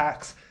wealth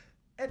tax,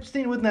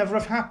 Epstein would never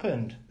have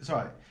happened. It's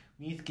alright.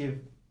 We need to give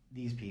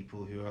these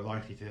people who are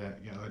likely to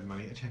get a load of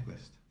money a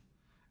checklist.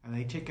 And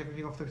they tick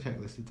everything off the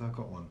checklist until I've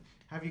got one.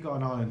 Have you got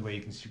an island where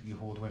you can strictly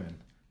hoard women?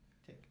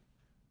 Tick.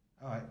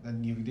 Alright,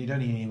 then you don't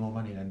need any more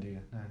money then, do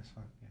you? No, it's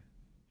fine.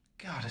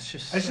 Yeah. God, it's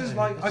just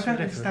like, I don't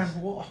ridiculous.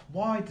 understand,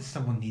 why does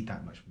someone need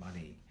that much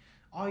money?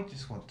 I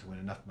just want to win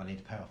enough money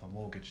to pay off my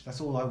mortgage.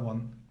 That's all I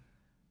want.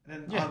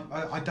 And then Yeah.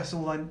 that's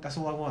all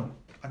I want.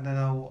 And then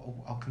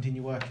I'll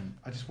continue working.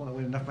 I just want to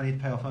win enough money to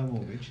pay off my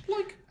mortgage.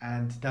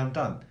 And then I'm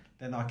done.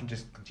 Then I can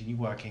just continue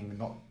working and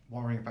not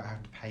worrying about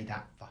having to pay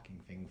that fucking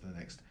thing for the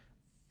next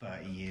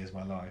 30 years of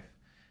my life.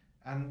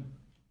 And,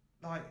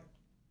 like,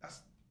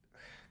 that's...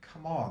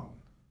 Come on.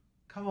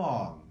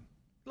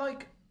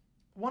 Like,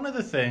 one of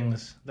the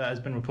things that has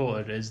been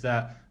reported is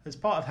that as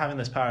part of having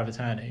this power of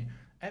attorney,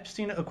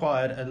 Epstein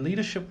acquired a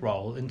leadership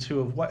role in two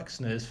of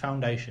Wexner's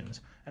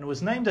foundations and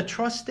was named a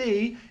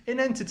trustee in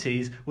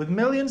entities with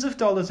millions of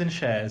dollars in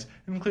shares,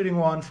 including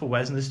one for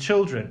Wexner's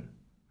children.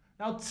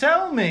 Now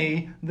tell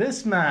me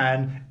this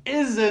man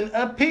isn't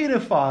a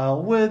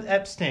paedophile with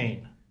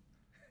Epstein.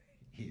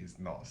 He is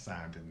not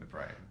sound in the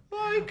brain.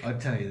 Like, I'll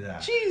tell you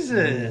that.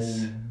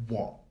 Jesus.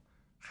 What?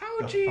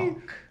 How The do you...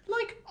 fuck?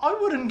 Like, I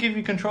wouldn't give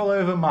you control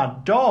over my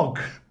dog,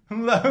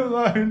 let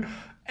alone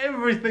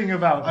everything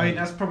about I me. mean,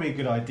 that's probably a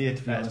good idea to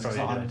be That's honest.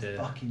 probably a I'm good idea.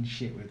 fucking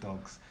shit with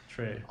dogs.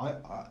 True. I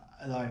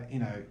like, you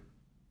know,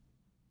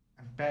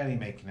 I'm barely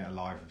making it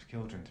alive with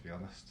children, to be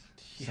honest.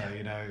 Yeah. So,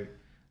 you know,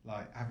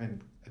 like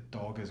having a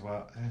dog as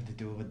well, having to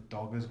deal with a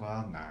dog as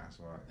well, nah, it's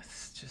alright.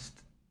 It's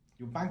just...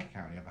 Your bank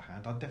account, on the other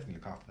hand, I'd definitely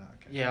look after that.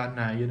 Okay. Yeah, I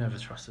know, you never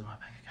trusted my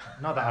bank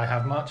account. Not that I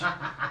have much.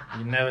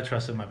 You never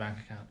trusted my bank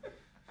account.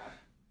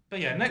 But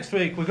yeah, next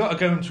week we've got to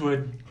go into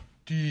a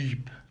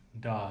deep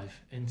dive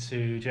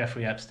into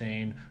Jeffrey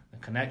Epstein, the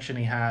connection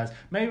he has.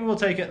 Maybe we'll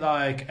take it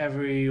like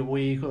every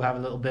week we'll have a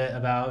little bit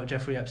about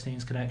Jeffrey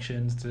Epstein's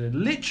connections to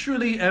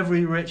literally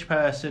every rich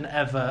person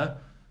ever.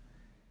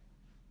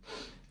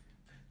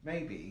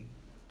 Maybe,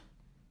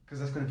 because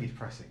that's going to be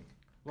depressing.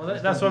 Well,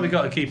 that's why we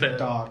got to keep it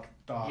dark.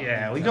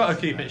 Yeah, we got to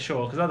keep it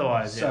short because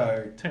otherwise,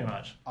 So- yeah, too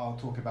much. I'll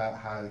talk about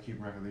how the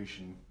Cuban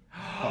Revolution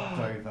fucked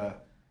over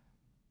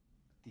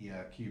the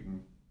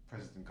Cuban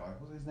president guy.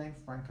 What was his name?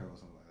 Franco or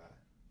something like that.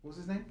 What was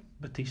his name?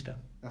 Batista.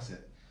 That's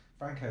it.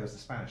 Franco was the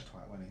Spanish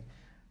twat, wasn't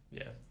he?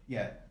 Yeah.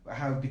 Yeah, but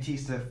how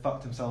Batista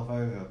fucked himself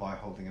over by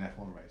holding an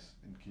F1 race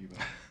in Cuba.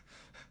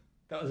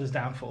 That was his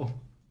downfall.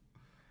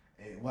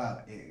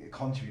 It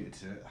contributed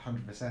to it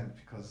 100%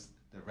 because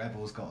the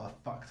rebels got a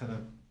fuck ton of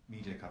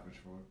media coverage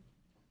for it.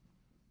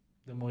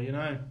 The more you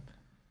know.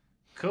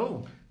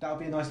 Cool. That'll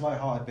be a nice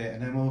light-hearted bit,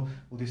 and then we'll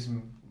do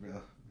some real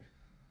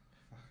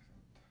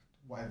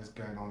whatever's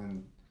going on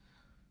in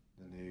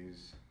the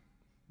news.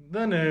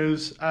 The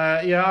news.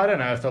 Yeah, I don't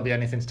know if there'll be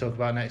anything to talk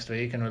about next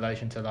week in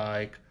relation to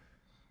like.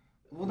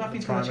 Well,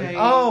 nothing's going to primary-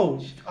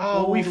 change. Oh,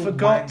 All we the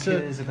forgot to.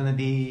 wankers are going to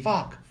be.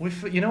 Fuck.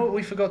 You know what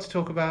we forgot to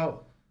talk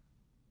about?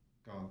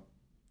 Go on.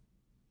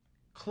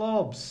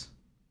 Clubs.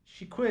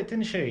 She quit,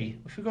 didn't she?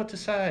 We forgot to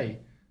say.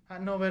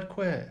 At Norved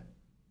quit.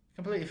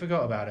 Completely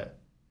forgot about it.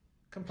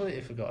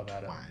 Completely forgot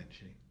about it. Why didn't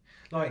she?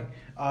 Like,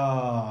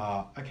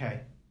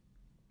 okay.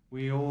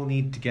 We all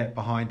need to get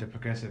behind a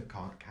progressive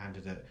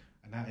candidate,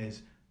 and that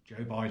is Joe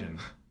Biden.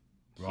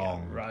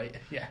 Wrong. Yeah, right.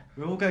 Yeah.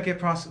 We're all going to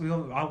get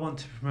I want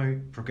to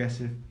promote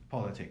progressive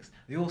politics.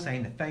 They're all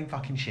saying the same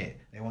fucking shit.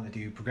 They want to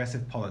do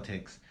progressive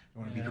politics. They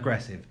want to be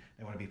progressive.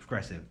 They want to be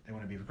progressive. They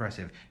want to be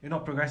progressive. You're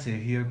not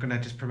progressive. You're going to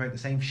just promote the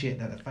same shit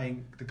that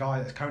the guy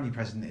that's currently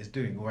president is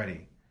doing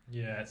already.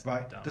 Yeah, it's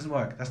Right? dumb. Doesn't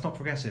work. That's not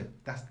progressive.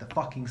 That's the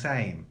fucking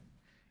same.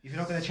 If you're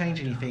not going to change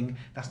anything,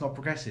 that's not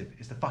progressive.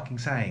 It's the fucking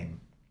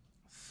same.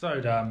 So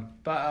dumb.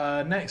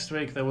 But next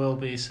week there will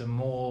be some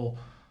more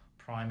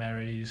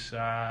primaries.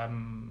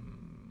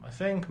 I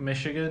think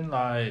Michigan,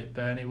 like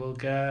Bernie will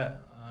get.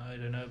 I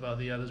don't know about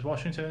the others.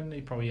 Washington,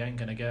 he probably ain't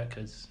going to get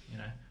because, you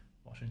know,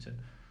 Washington.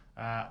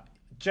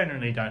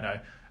 Generally don't know.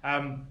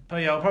 But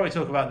yeah, I'll probably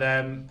talk about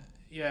them.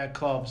 Yeah,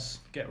 clubs,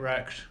 get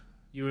wrecked.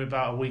 You were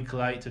about a week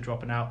late to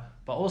dropping out.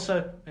 But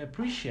also, I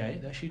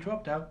appreciate that she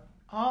dropped out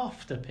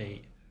after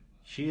Pete.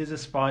 She is a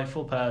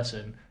spiteful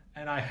person,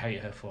 and I hate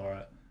her for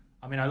it.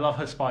 I mean, I love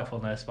her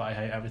spitefulness, but I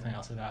hate everything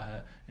else about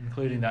her,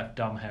 including that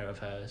dumb hair of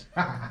hers.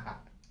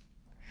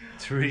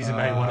 Theresa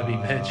May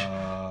wannabe bitch.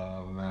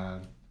 Oh,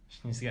 man. She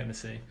needs to get in the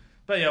sea.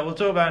 But yeah, we'll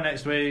talk about it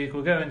next week.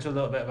 We'll go into a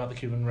little bit about the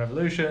Cuban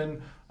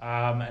Revolution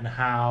and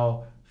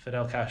how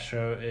Fidel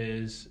Castro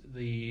is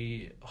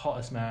the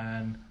hottest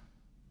man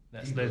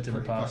that's He lived was in the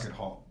pretty past. fucking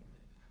hot.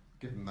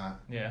 Give him that.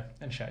 Yeah,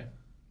 and Shay.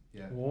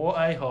 Yeah. What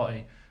a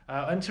hottie.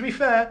 And to be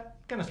fair,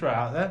 gonna throw it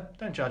out there,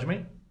 don't judge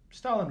me.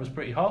 Stalin was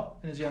pretty hot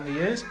in his younger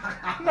years.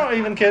 Not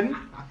even kidding.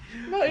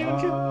 Not even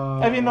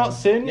kidding. Have you not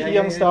seen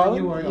young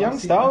Stalin? Young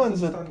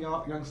Stalin's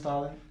young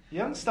Stalin.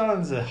 young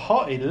Stalin's a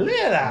hottie. Look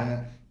at that.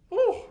 Yeah.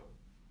 Ooh.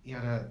 He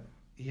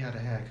had a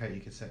haircut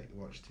you could say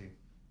watch too.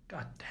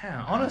 God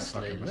damn.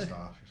 Honestly, Fucking look,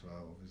 moustache as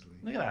well, obviously.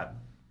 look at that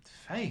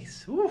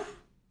face.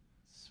 Oof.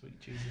 Sweet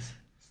Jesus.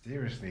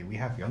 Seriously, we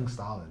have young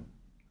Stalin.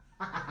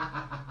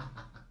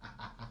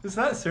 Is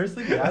that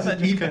seriously? Yeah, that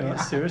just came out.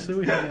 Seriously,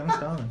 we have young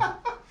Stalin.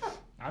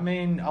 I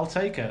mean, I'll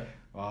take it.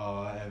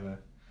 Oh, whatever.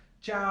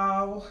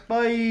 Ciao.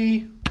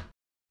 Bye.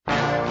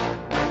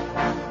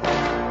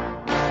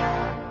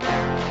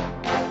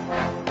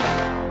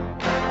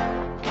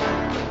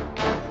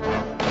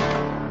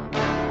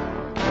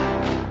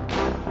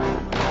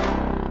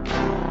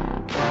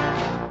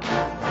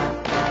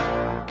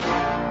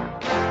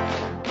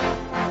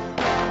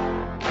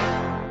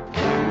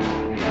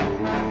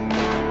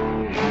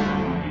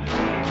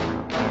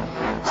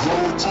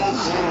 Go to